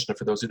question. The Mishnah,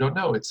 for those who don't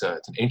know, it's an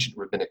ancient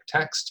rabbinic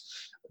text,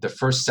 the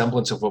first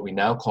semblance of what we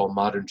now call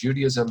modern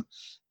Judaism.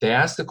 They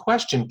ask the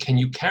question, can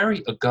you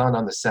carry a gun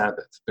on the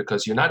Sabbath?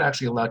 Because you're not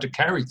actually allowed to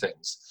carry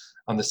things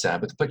on the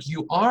Sabbath, but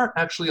you are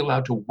actually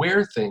allowed to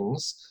wear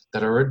things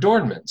that are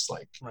adornments,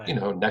 like,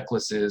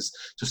 necklaces.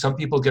 So some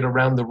people get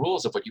around the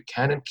rules of what you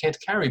can and can't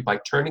carry by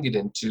turning it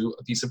into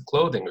a piece of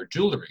clothing or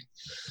jewelry.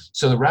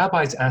 So the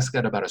rabbis ask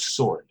that about a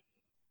sword.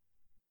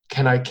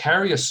 Can I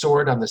carry a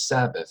sword on the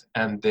Sabbath?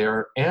 And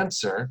their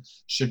answer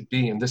should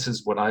be, and this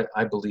is what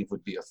I believe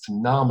would be a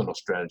phenomenal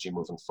strategy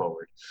moving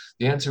forward.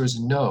 The answer is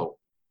no.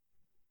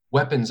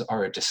 Weapons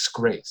are a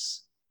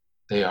disgrace.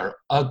 They are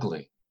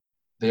ugly.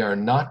 They are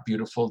not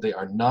beautiful. They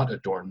are not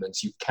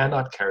adornments. You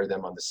cannot carry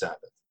them on the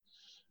Sabbath.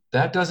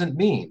 That doesn't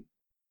mean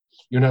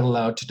you're not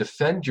allowed to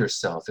defend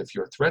yourself if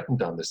you're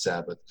threatened on the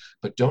Sabbath,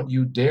 but don't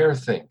you dare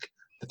think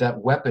that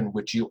that weapon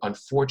which you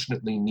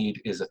unfortunately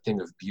need is a thing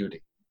of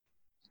beauty.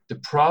 The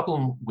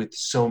problem with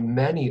so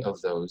many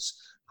of those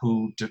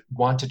who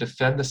want to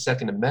defend the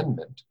Second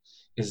Amendment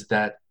is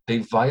that they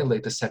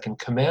violate the Second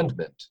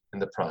Commandment in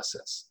the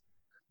process.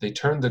 They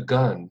turn the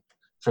gun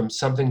from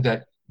something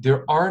that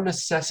there are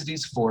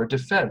necessities for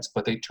defense,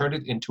 but they turn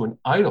it into an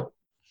idol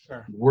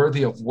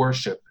worthy of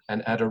worship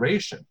and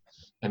adoration.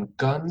 And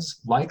guns,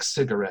 like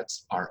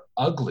cigarettes, are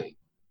ugly.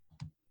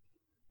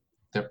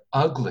 They're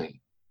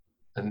ugly.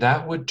 And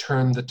that would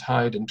turn the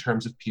tide in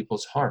terms of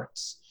people's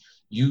hearts.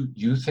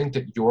 You think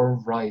that your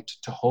right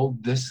to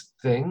hold this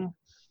thing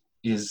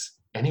is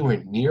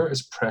anywhere near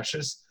as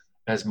precious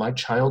as my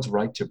child's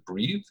right to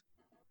breathe?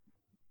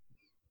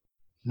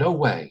 No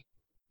way.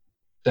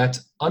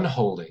 That's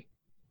unholy.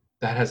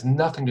 That has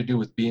nothing to do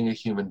with being a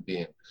human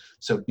being.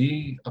 So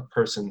be a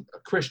person, a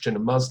Christian, a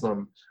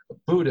Muslim, a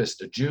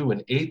Buddhist, a Jew,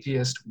 an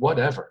atheist,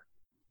 whatever.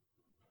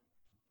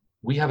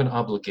 We have an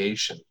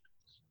obligation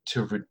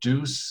to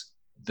reduce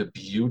the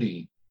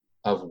beauty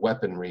of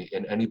weaponry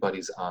in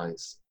anybody's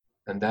eyes.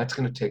 And that's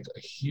going to take a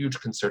huge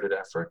concerted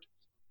effort.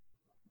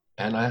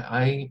 And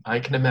I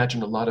can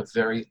imagine a lot of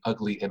very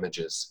ugly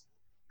images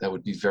that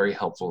would be very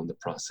helpful in the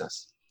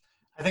process.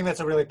 I think that's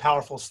a really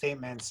powerful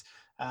statement,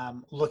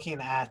 looking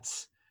at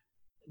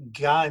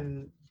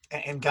gun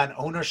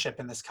ownership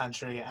in this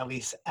country, at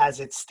least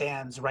as it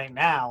stands right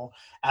now,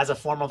 as a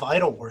form of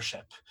idol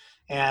worship.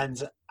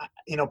 And,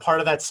 part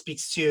of that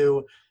speaks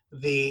to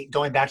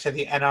going back to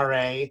the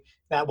NRA,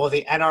 that, well,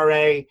 the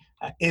NRA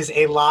is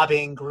a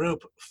lobbying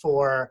group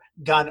for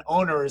gun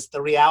owners.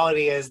 The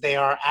reality is they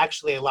are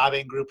actually a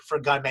lobbying group for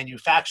gun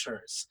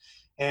manufacturers.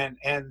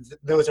 And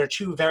those are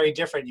two very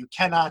different. You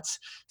cannot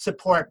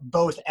support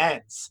both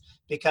ends,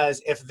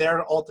 because if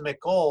their ultimate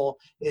goal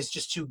is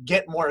just to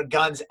get more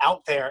guns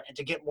out there and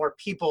to get more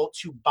people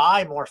to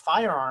buy more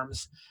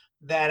firearms,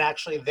 then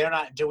actually they're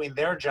not doing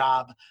their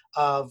job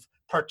of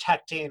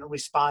protecting,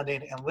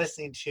 responding, and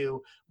listening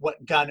to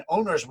what gun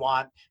owners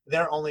want.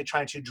 They're only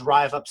trying to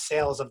drive up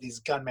sales of these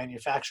gun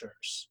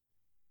manufacturers.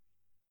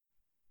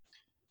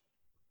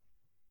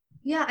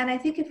 Yeah, and I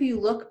think if you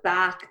look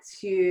back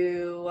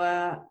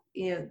to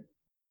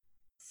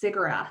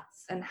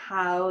cigarettes and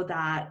how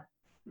that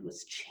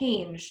was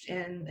changed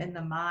in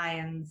the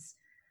minds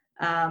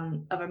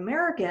of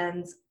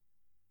Americans,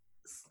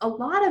 a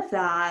lot of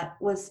that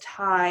was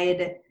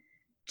tied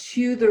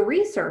to the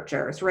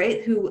researchers,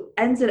 right, who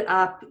ended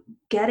up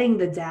getting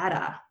the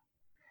data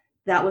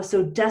that was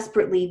so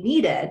desperately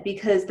needed,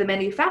 because the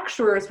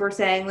manufacturers were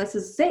saying this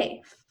is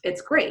safe,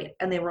 it's great,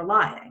 and they were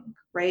lying,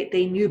 right?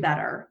 They knew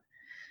better.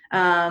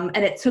 And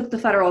it took the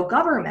federal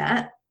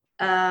government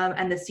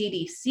and the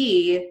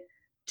CDC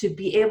to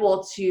be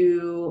able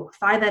to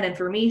find that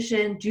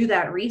information, do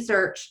that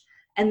research,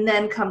 and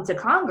then come to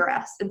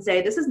Congress and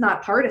say, this is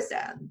not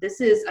partisan.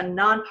 This is a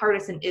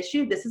nonpartisan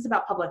issue. This is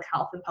about public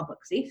health and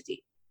public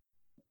safety,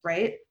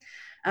 right?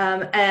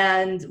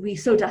 And we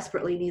so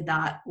desperately need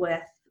that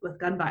with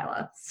gun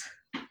violence.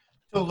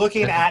 So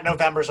looking at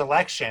November's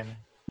election,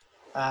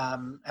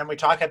 and we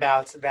talk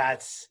about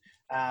that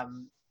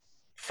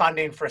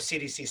funding for a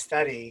CDC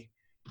study,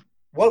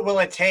 what will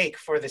it take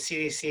for the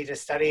CDC to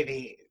study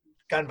the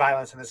gun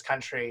violence in this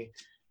country?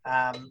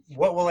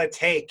 What will it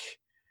take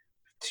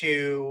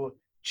to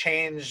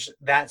change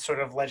that sort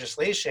of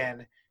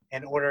legislation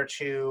in order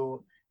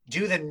to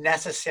do the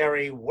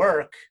necessary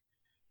work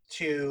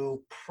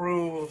to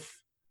prove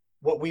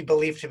what we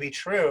believe to be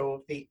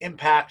true, the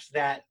impact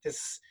that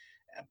this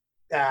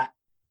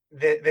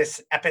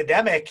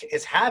epidemic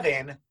is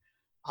having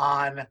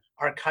on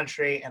our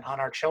country and on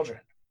our children?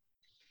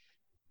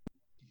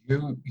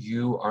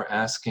 You are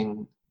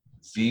asking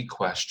the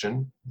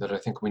question that I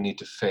think we need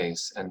to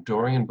face. And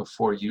Dorian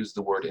before used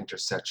the word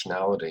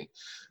intersectionality.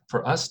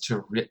 For us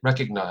to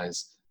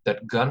recognize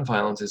that gun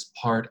violence is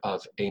part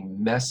of a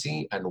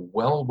messy and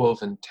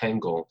well-woven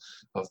tangle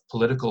of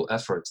political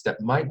efforts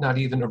that might not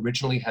even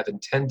originally have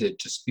intended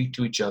to speak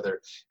to each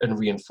other and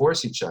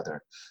reinforce each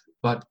other,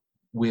 but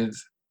with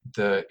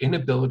the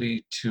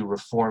inability to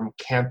reform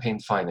campaign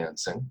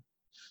financing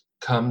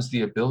comes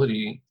the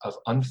ability of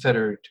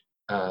unfettered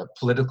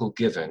political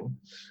giving,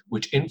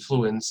 which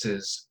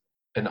influences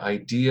an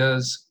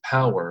idea's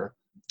power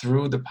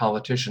through the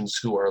politicians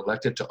who are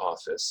elected to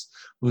office,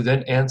 who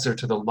then answer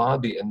to the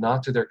lobby and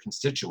not to their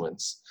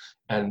constituents,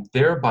 and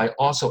thereby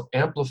also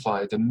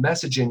amplify the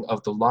messaging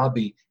of the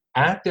lobby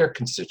at their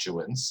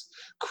constituents,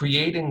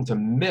 creating the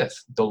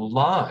myth, the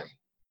lie,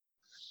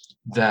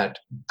 that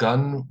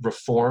gun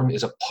reform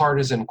is a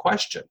partisan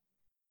question.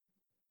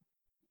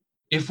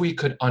 If we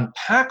could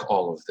unpack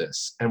all of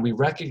this and we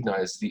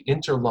recognize the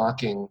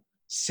interlocking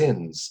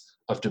sins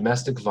of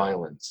domestic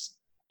violence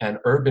and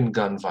urban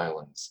gun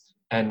violence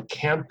and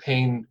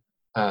campaign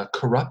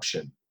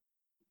corruption,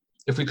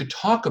 if we could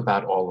talk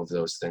about all of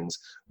those things,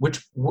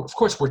 which of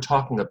course we're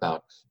talking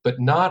about, but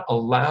not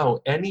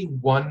allow any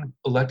one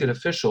elected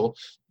official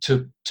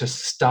to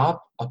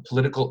stop a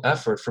political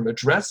effort from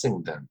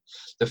addressing them.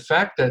 The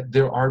fact that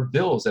there are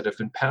bills that have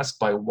been passed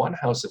by one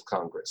house of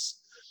Congress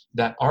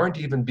that aren't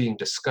even being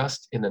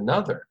discussed in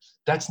another,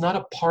 that's not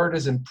a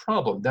partisan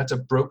problem, that's a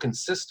broken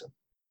system.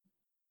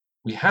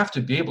 We have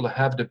to be able to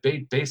have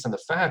debate based on the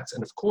facts,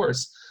 and of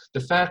course, the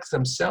facts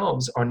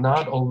themselves are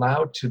not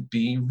allowed to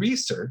be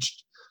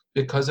researched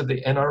because of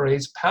the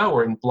NRA's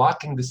power in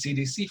blocking the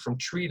CDC from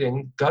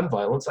treating gun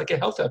violence like a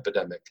health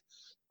epidemic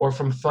or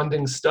from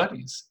funding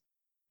studies.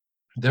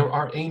 There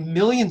are a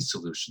million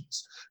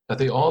solutions, but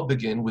they all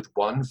begin with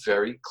one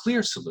very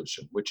clear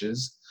solution, which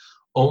is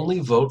only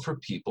vote for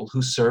people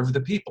who serve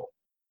the people.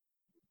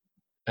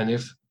 And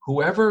if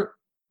whoever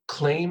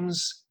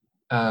claims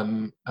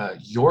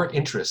your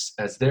interests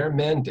as their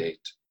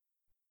mandate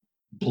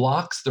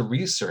blocks the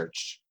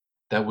research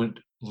that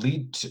would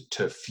lead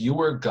to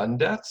fewer gun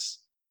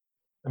deaths,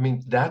 I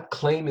mean, that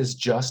claim is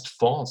just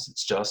false.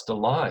 It's just a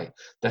lie.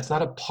 That's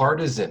not a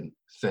partisan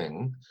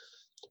thing,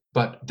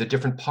 but the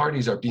different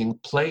parties are being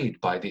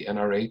played by the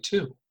NRA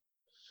too.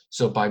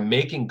 So by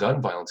making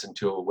gun violence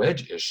into a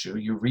wedge issue,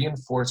 you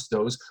reinforce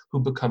those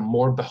who become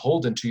more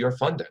beholden to your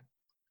funding.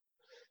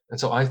 And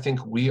so I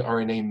think we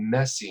are in a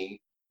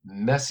messy,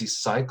 messy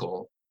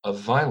cycle of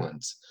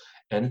violence.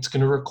 And it's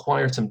going to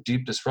require some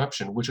deep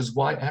disruption, which is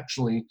why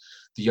actually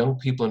the young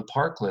people in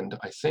Parkland,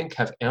 I think,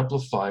 have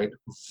amplified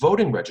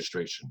voting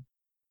registration.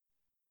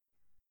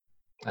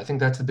 I think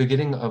that's the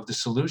beginning of the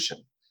solution.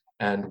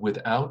 And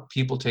without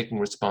people taking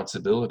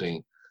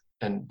responsibility,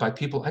 and by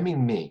people, I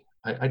mean me,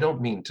 I don't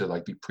mean to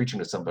be preaching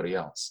to somebody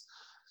else.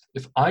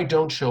 If I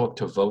don't show up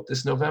to vote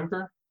this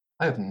November,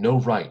 I have no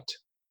right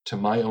to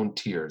my own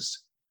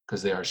tears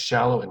because they are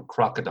shallow and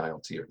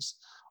crocodile tears.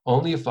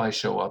 Only if I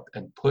show up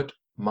and put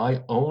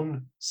my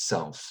own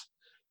self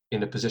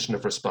in a position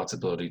of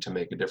responsibility to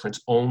make a difference,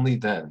 only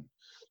then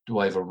do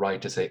I have a right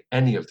to say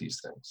any of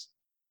these things.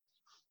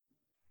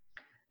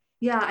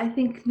 Yeah, I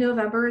think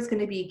November is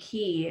going to be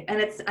key.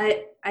 And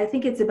I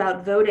think it's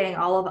about voting,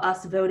 all of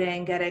us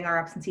voting, getting our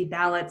absentee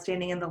ballot,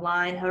 standing in the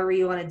line, however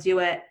you want to do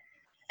it,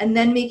 and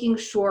then making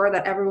sure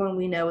that everyone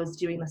we know is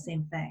doing the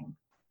same thing,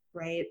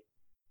 right?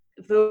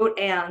 Vote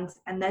and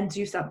then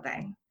do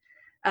something.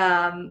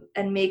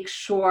 And make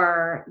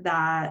sure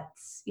that,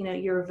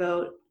 your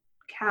vote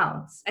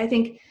counts. I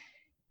think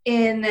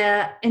in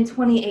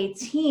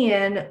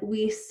 2018,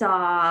 we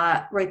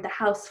saw, the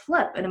House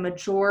flip, and a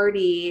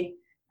majority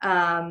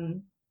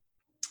of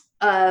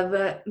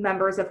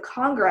members of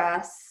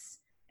Congress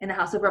in the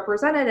House of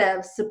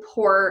Representatives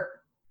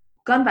support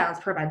gun violence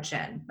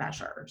prevention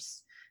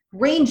measures,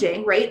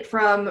 ranging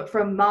from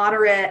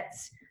moderate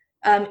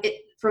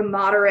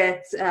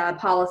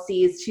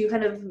policies to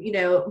kind of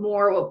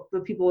more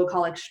what people would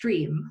call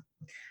extreme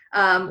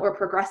or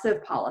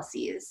progressive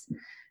policies,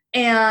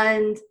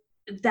 and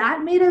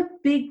that made a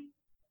big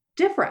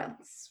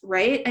difference,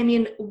 right? I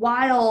mean,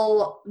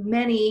 while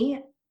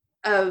many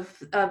of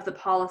the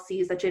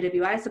policies that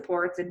JWI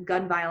supports, and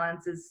gun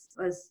violence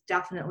is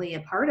definitely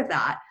a part of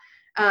that,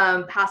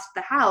 passed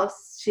the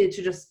House to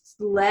just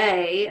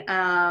lay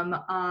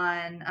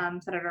on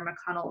Senator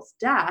McConnell's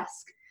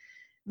desk,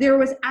 there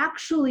was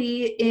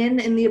actually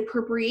in the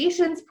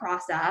appropriations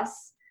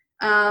process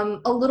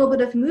a little bit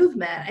of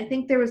movement. I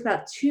think there was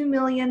about $2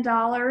 million to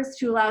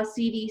allow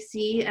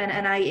CDC and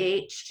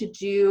NIH to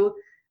do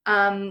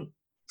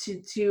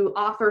to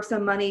offer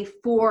some money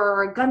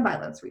for gun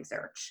violence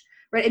research.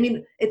 Right. I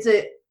mean, it's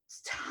a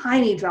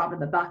tiny drop in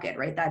the bucket,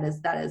 right? That is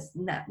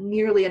not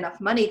nearly enough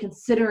money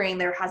considering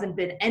there hasn't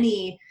been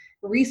any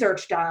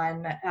research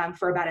done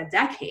for about a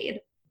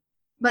decade.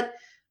 But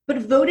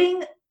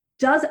voting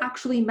does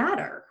actually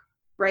matter,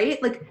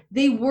 right?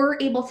 They were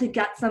able to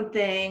get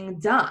something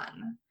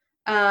done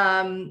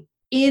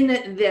in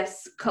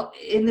this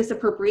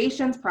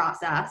appropriations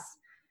process,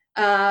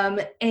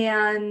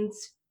 and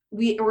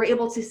we were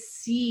able to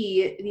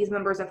see these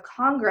members of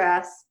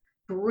Congress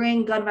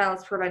bring gun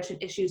violence prevention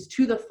issues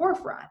to the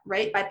forefront,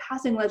 right? By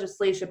passing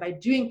legislation, by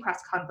doing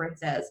press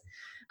conferences.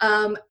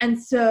 And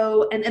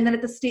then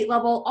at the state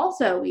level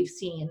also we've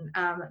seen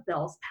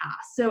bills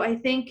pass. So I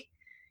think,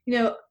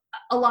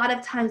 a lot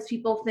of times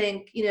people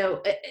think,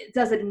 it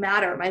doesn't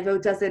matter. My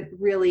vote doesn't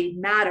really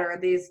matter.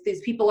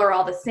 These people are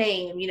all the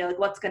same, like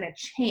what's going to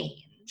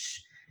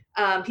change?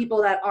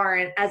 People that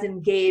aren't as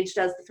engaged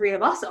as the three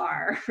of us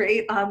are,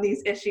 right, on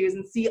these issues,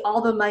 and see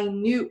all the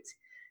minute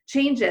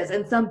changes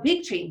and some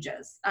big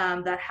changes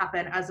that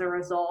happen as a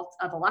result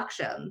of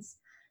elections.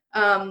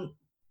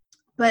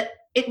 But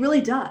it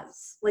really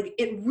does.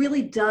 It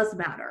really does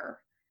matter.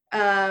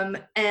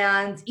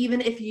 And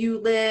even if you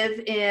live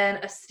in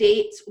a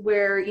state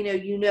where,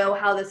 you know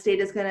how the state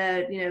is going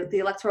to, the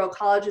Electoral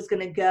College is going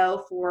to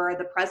go for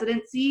the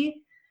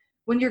presidency,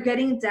 when you're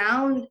getting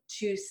down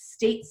to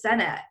state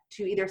senate,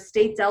 to either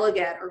state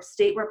delegate or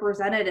state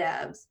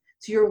representatives,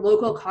 to your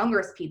local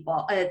Congress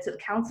people, to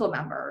council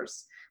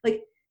members,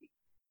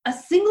 a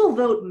single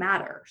vote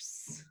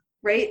matters,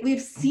 right?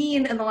 We've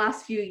seen in the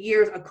last few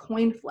years a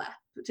coin flip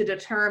to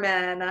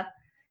determine,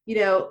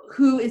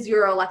 who is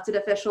your elected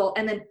official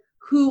and then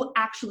who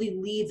actually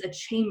leads a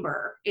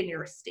chamber in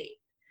your state,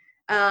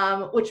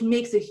 which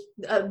makes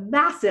a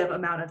massive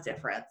amount of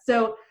difference.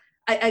 So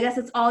I guess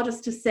it's all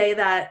just to say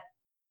that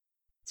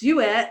do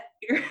it,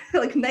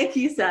 like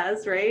Nike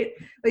says, right?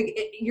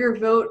 Your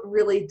vote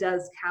really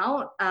does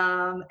count,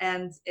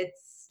 and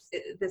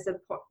this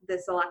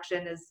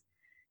election is,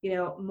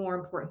 more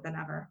important than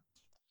ever.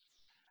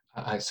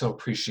 I so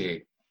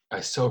appreciate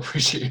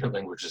your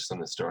language just in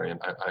the story, and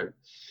I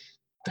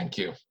thank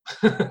you.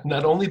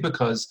 Not only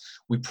because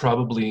we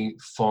probably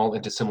fall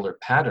into similar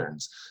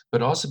patterns,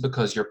 but also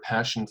because your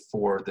passion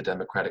for the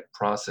democratic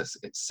process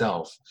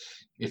itself,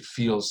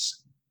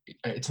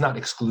 it's not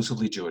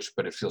exclusively Jewish,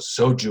 but it feels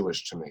so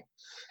Jewish to me.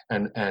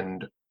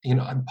 And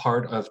I'm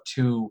part of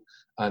two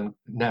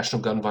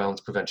national gun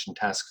violence prevention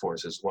task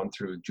forces, one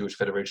through Jewish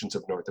Federations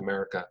of North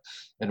America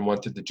and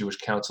one through the Jewish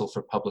Council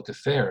for Public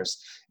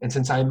Affairs. And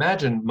since I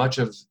imagine much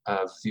of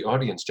the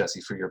audience,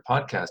 Jesse, for your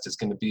podcast is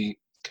going to be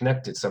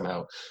connected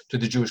somehow to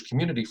the Jewish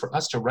community, for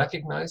us to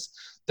recognize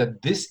that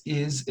this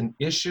is an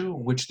issue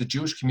which the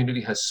Jewish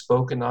community has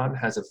spoken on,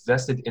 has a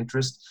vested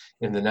interest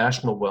in the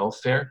national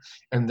welfare,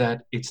 and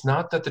that it's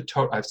not that the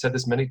Torah, I've said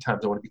this many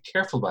times, I want to be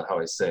careful about how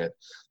I say it,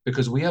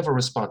 because we have a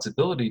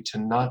responsibility to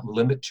not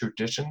limit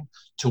tradition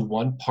to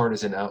one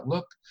partisan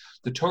outlook.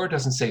 The Torah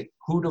doesn't say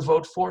who to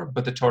vote for,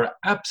 but the Torah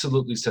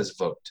absolutely says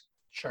vote.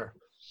 Sure.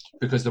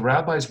 Because the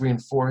rabbis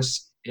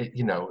reinforce,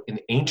 in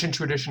ancient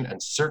tradition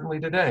and certainly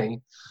today,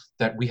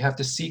 that we have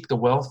to seek the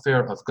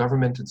welfare of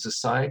government and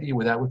society,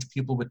 without which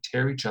people would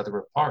tear each other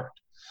apart.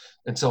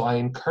 And so I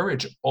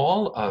encourage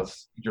all of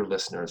your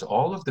listeners,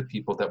 all of the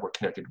people that we're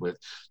connected with,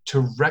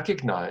 to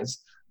recognize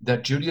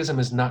that Judaism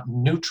is not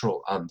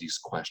neutral on these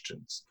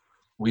questions.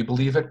 We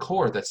believe at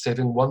core that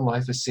saving one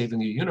life is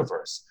saving a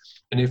universe.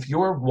 And if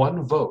your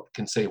one vote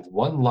can save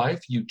one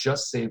life, you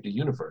just saved a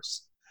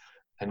universe.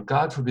 And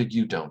God forbid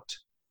you don't.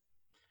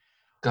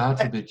 God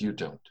forbid you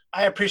don't.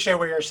 I appreciate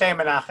what you're saying,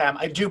 Menachem.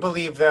 I do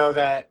believe, though,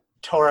 that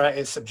Torah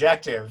is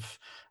subjective,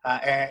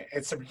 and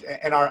it's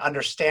in our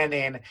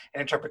understanding and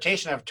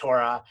interpretation of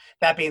Torah.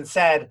 That being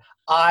said,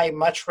 I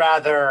much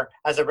rather,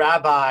 as a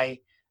rabbi,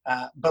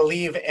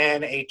 believe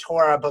in a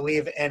Torah,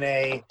 believe in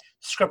a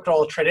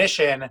scriptural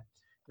tradition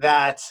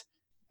that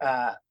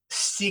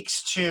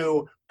seeks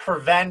to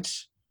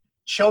prevent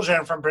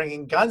children from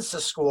bringing guns to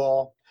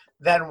school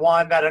than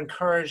one that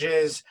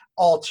encourages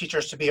all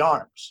teachers to be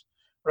armed,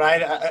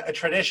 right? A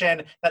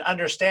tradition that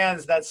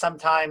understands that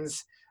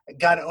sometimes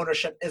gun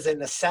ownership is a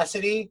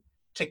necessity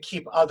to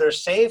keep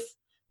others safe,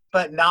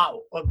 but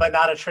not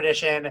a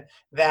tradition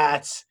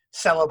that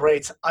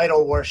celebrates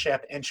idol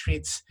worship and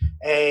treats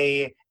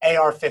a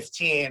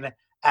AR-15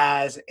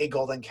 as a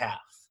golden calf.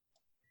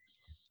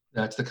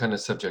 That's the kind of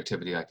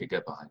subjectivity I could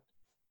get behind.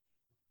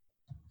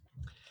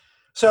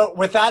 So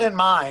with that in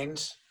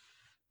mind,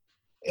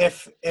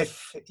 if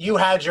you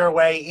had your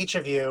way, each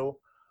of you,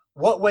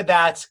 what would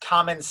that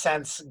common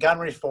sense gun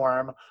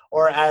reform,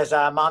 or as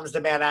Moms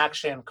Demand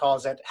Action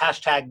calls it,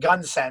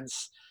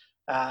 #GunSense,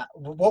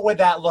 what would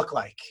that look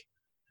like?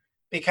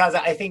 Because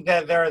I think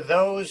that there are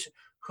those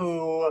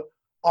who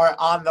are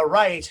on the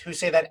right who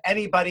say that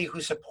anybody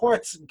who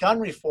supports gun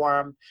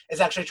reform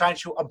is actually trying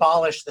to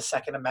abolish the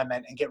Second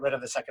Amendment and get rid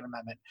of the Second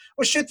Amendment,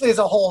 which truthfully is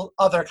a whole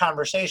other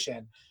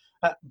conversation.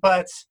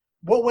 But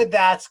what would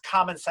that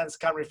common sense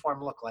gun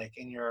reform look like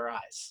in your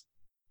eyes?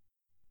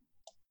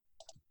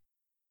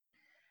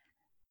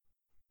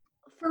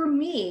 For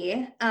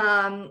me,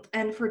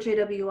 and for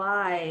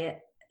JWI,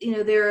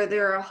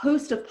 there are a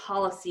host of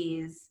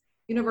policies,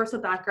 universal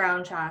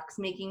background checks,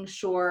 making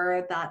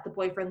sure that the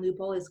boyfriend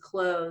loophole is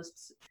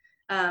closed,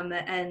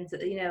 and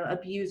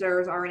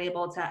abusers aren't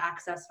able to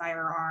access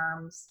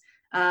firearms,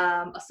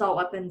 assault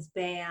weapons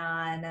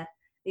ban.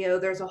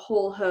 There's a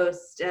whole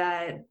host,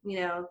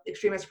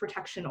 extremist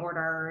protection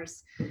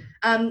orders.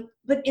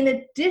 But in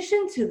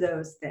addition to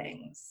those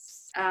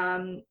things,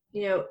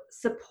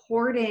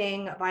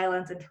 supporting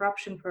violence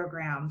interruption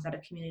programs at a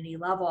community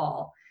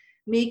level,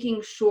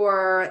 making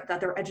sure that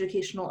there are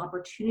educational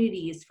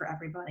opportunities for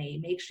everybody,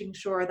 making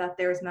sure that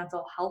there's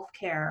mental health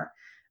care,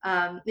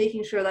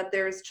 making sure that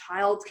there's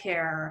child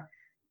care.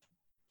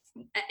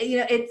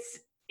 It's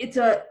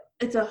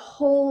a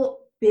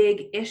whole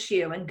big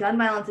issue, and gun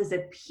violence is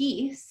a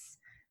piece,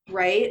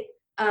 right?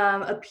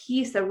 A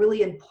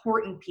really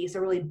important piece,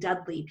 a really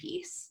deadly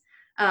piece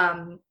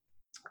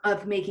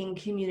of making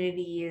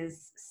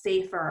communities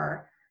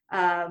safer.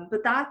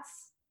 But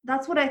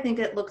that's what I think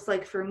it looks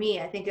like for me.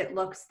 I think it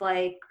looks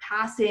like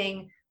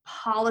passing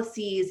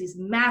policies, these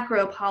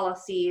macro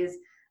policies,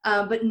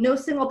 but no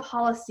single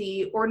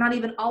policy, or not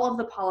even all of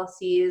the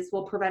policies,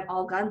 will prevent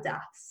all gun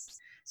deaths.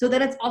 So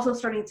then it's also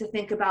starting to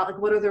think about, like,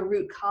 what are the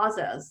root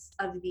causes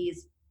of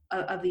these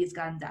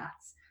gun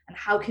deaths, and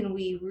how can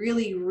we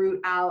really root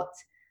out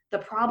the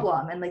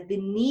problem, and like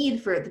the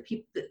need for the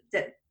people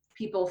that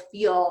people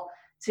feel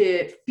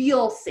to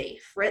feel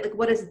safe, right? Like,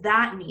 what does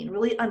that mean?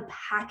 Really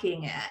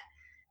unpacking it,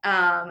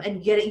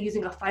 and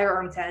using a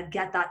firearm to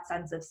get that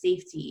sense of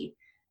safety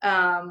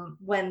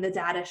when the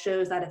data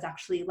shows that it's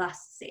actually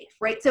less safe,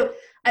 right? So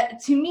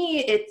to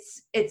me,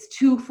 it's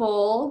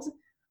twofold,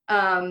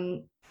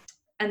 and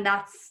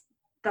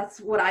that's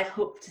what I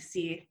hope to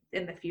see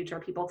in the future,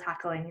 people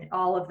tackling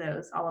all of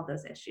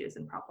those issues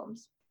and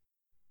problems.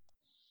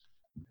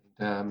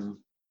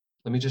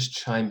 Let me just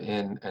chime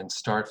in and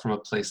start from a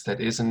place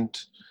that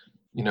isn't,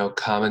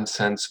 common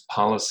sense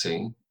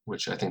policy,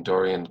 which I think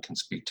Dorian can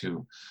speak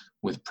to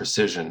with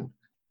precision.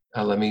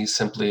 Let me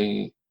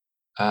simply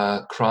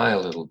cry a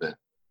little bit.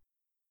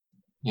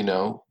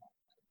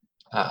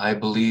 I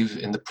believe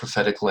in the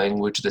prophetic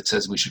language that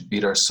says we should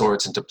beat our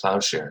swords into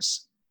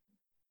plowshares.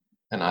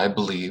 And I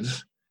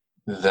believe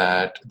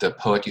that the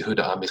poet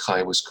Yehuda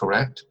Amichai was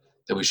correct,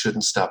 that we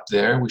shouldn't stop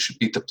there. We should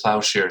beat the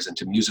plowshares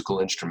into musical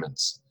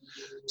instruments,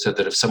 so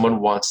that if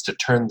someone wants to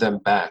turn them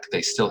back,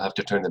 they still have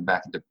to turn them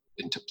back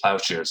into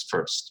plowshares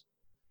first.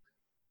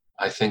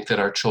 I think that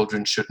our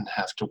children shouldn't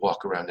have to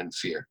walk around in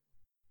fear.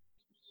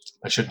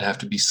 I shouldn't have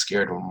to be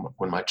scared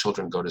when my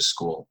children go to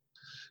school.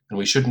 And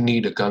we shouldn't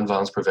need a gun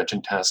violence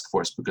prevention task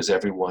force because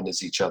everyone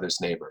is each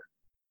other's neighbor.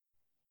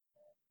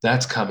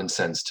 That's common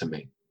sense to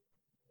me.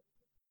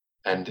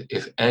 And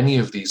if any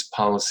of these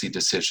policy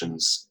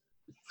decisions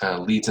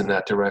leads in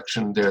that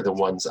direction, they're the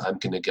ones I'm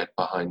going to get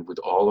behind with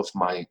all of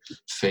my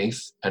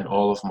faith and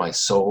all of my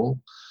soul.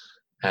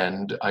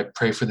 And I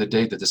pray for the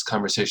day that this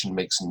conversation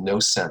makes no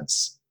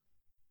sense,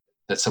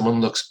 that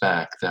someone looks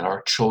back, that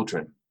our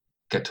children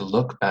get to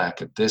look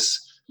back at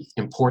this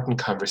important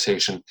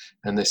conversation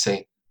and they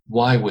say,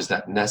 why was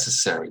that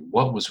necessary?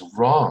 What was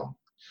wrong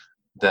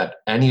that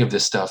any of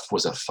this stuff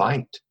was a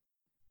fight?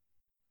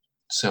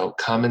 So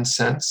common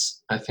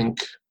sense, I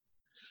think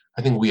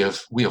we have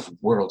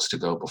worlds to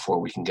go before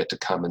we can get to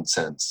common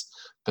sense.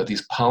 But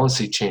these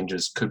policy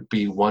changes could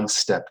be one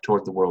step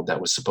toward the world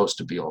that was supposed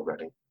to be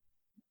already.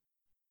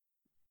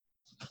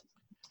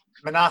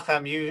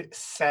 Menachem, you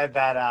said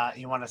that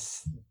you want to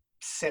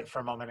sit for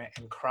a moment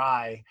and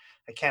cry.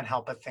 I can't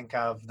help but think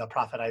of the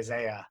prophet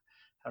Isaiah,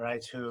 all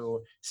right,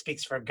 who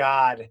speaks for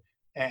God.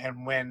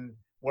 And when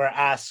we're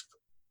asked,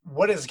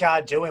 what is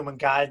God doing when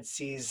God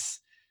sees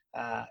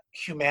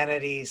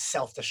humanity's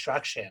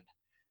self-destruction,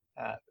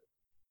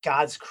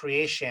 God's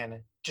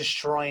creation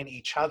destroying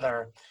each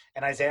other?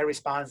 And Isaiah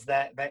responds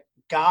that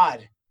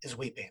God is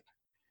weeping,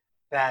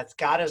 that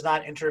God is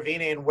not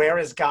intervening. Where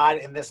is God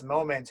in this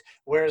moment?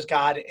 Where is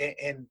God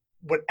in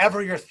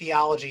whatever your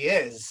theology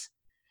is,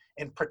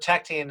 in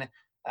protecting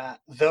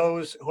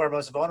those who are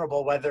most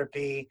vulnerable, whether it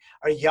be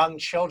our young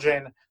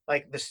children,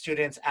 like the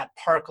students at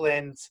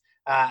Parkland,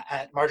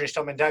 at Marjory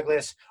Stoneman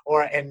Douglas,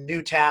 or in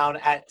Newtown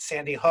at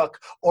Sandy Hook,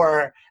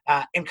 or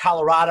in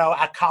Colorado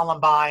at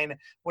Columbine,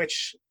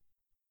 which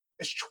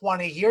is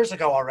 20 years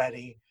ago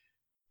already,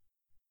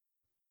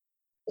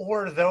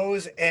 or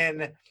those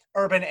in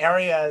urban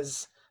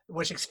areas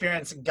which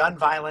experience gun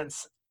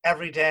violence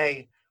every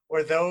day,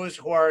 or those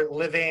who are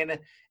living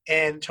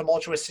in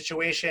tumultuous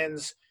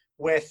situations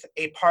with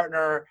a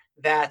partner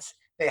that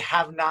they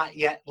have not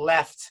yet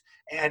left,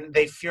 and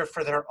they fear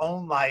for their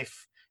own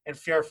life and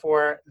fear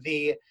for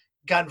the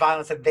gun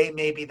violence that they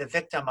may be the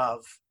victim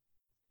of.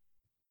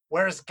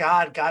 Where is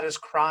God? God is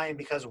crying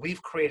because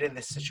we've created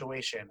this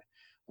situation.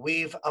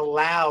 We've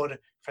allowed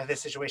for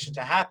this situation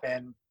to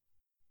happen,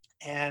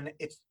 and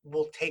it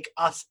will take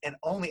us, and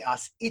only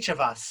us, each of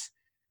us,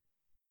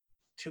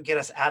 to get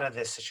us out of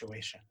this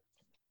situation.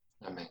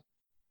 Amen.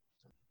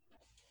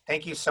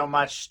 Thank you so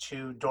much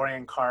to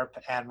Dorian Karp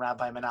and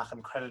Rabbi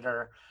Menachem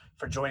Creditor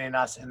for joining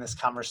us in this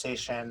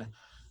conversation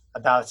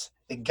about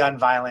the gun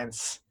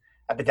violence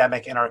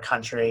epidemic in our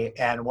country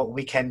and what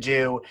we can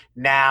do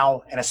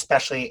now, and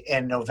especially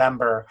in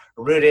November,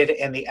 rooted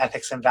in the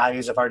ethics and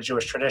values of our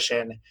Jewish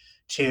tradition,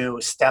 to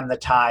stem the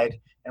tide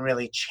and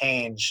really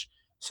change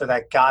so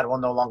that God will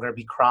no longer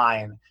be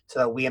crying, so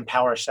that we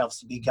empower ourselves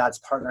to be God's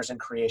partners in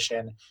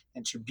creation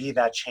and to be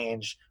that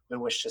change we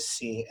wish to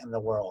see in the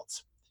world.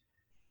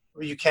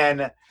 You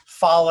can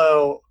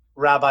follow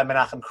Rabbi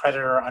Menachem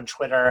Creditor on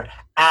Twitter,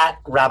 at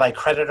Rabbi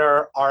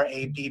Creditor,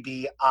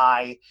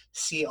 RABBICREDITOR.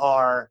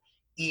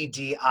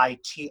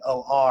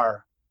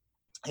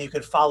 You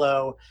could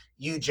follow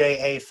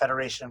UJA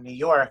Federation of New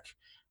York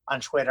on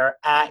Twitter,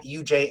 at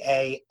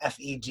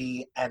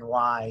UJAFEDNY.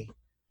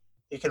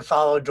 You can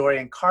follow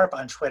Dorian Karp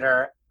on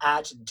Twitter,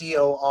 at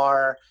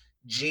DORGREER,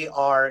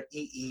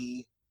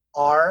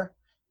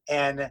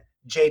 and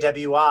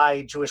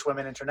JWI, Jewish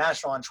Women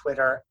International, on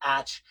Twitter,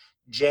 at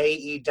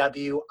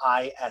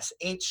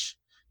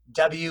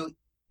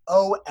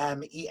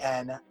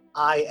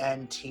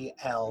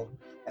JEWISHWOMENINTL.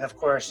 And of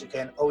course, you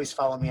can always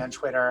follow me on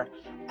Twitter,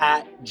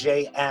 at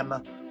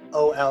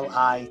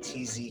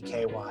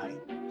JMOLITZKY.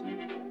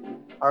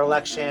 Our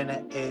election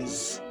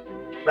is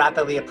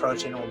rapidly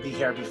approaching and will be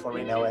here before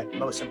we know it.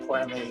 Most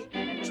importantly,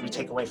 as we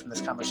take away from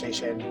this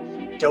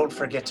conversation, don't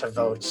forget to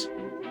vote.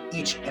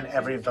 Each and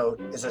every vote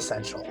is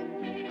essential.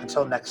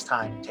 Until next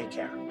time, take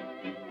care.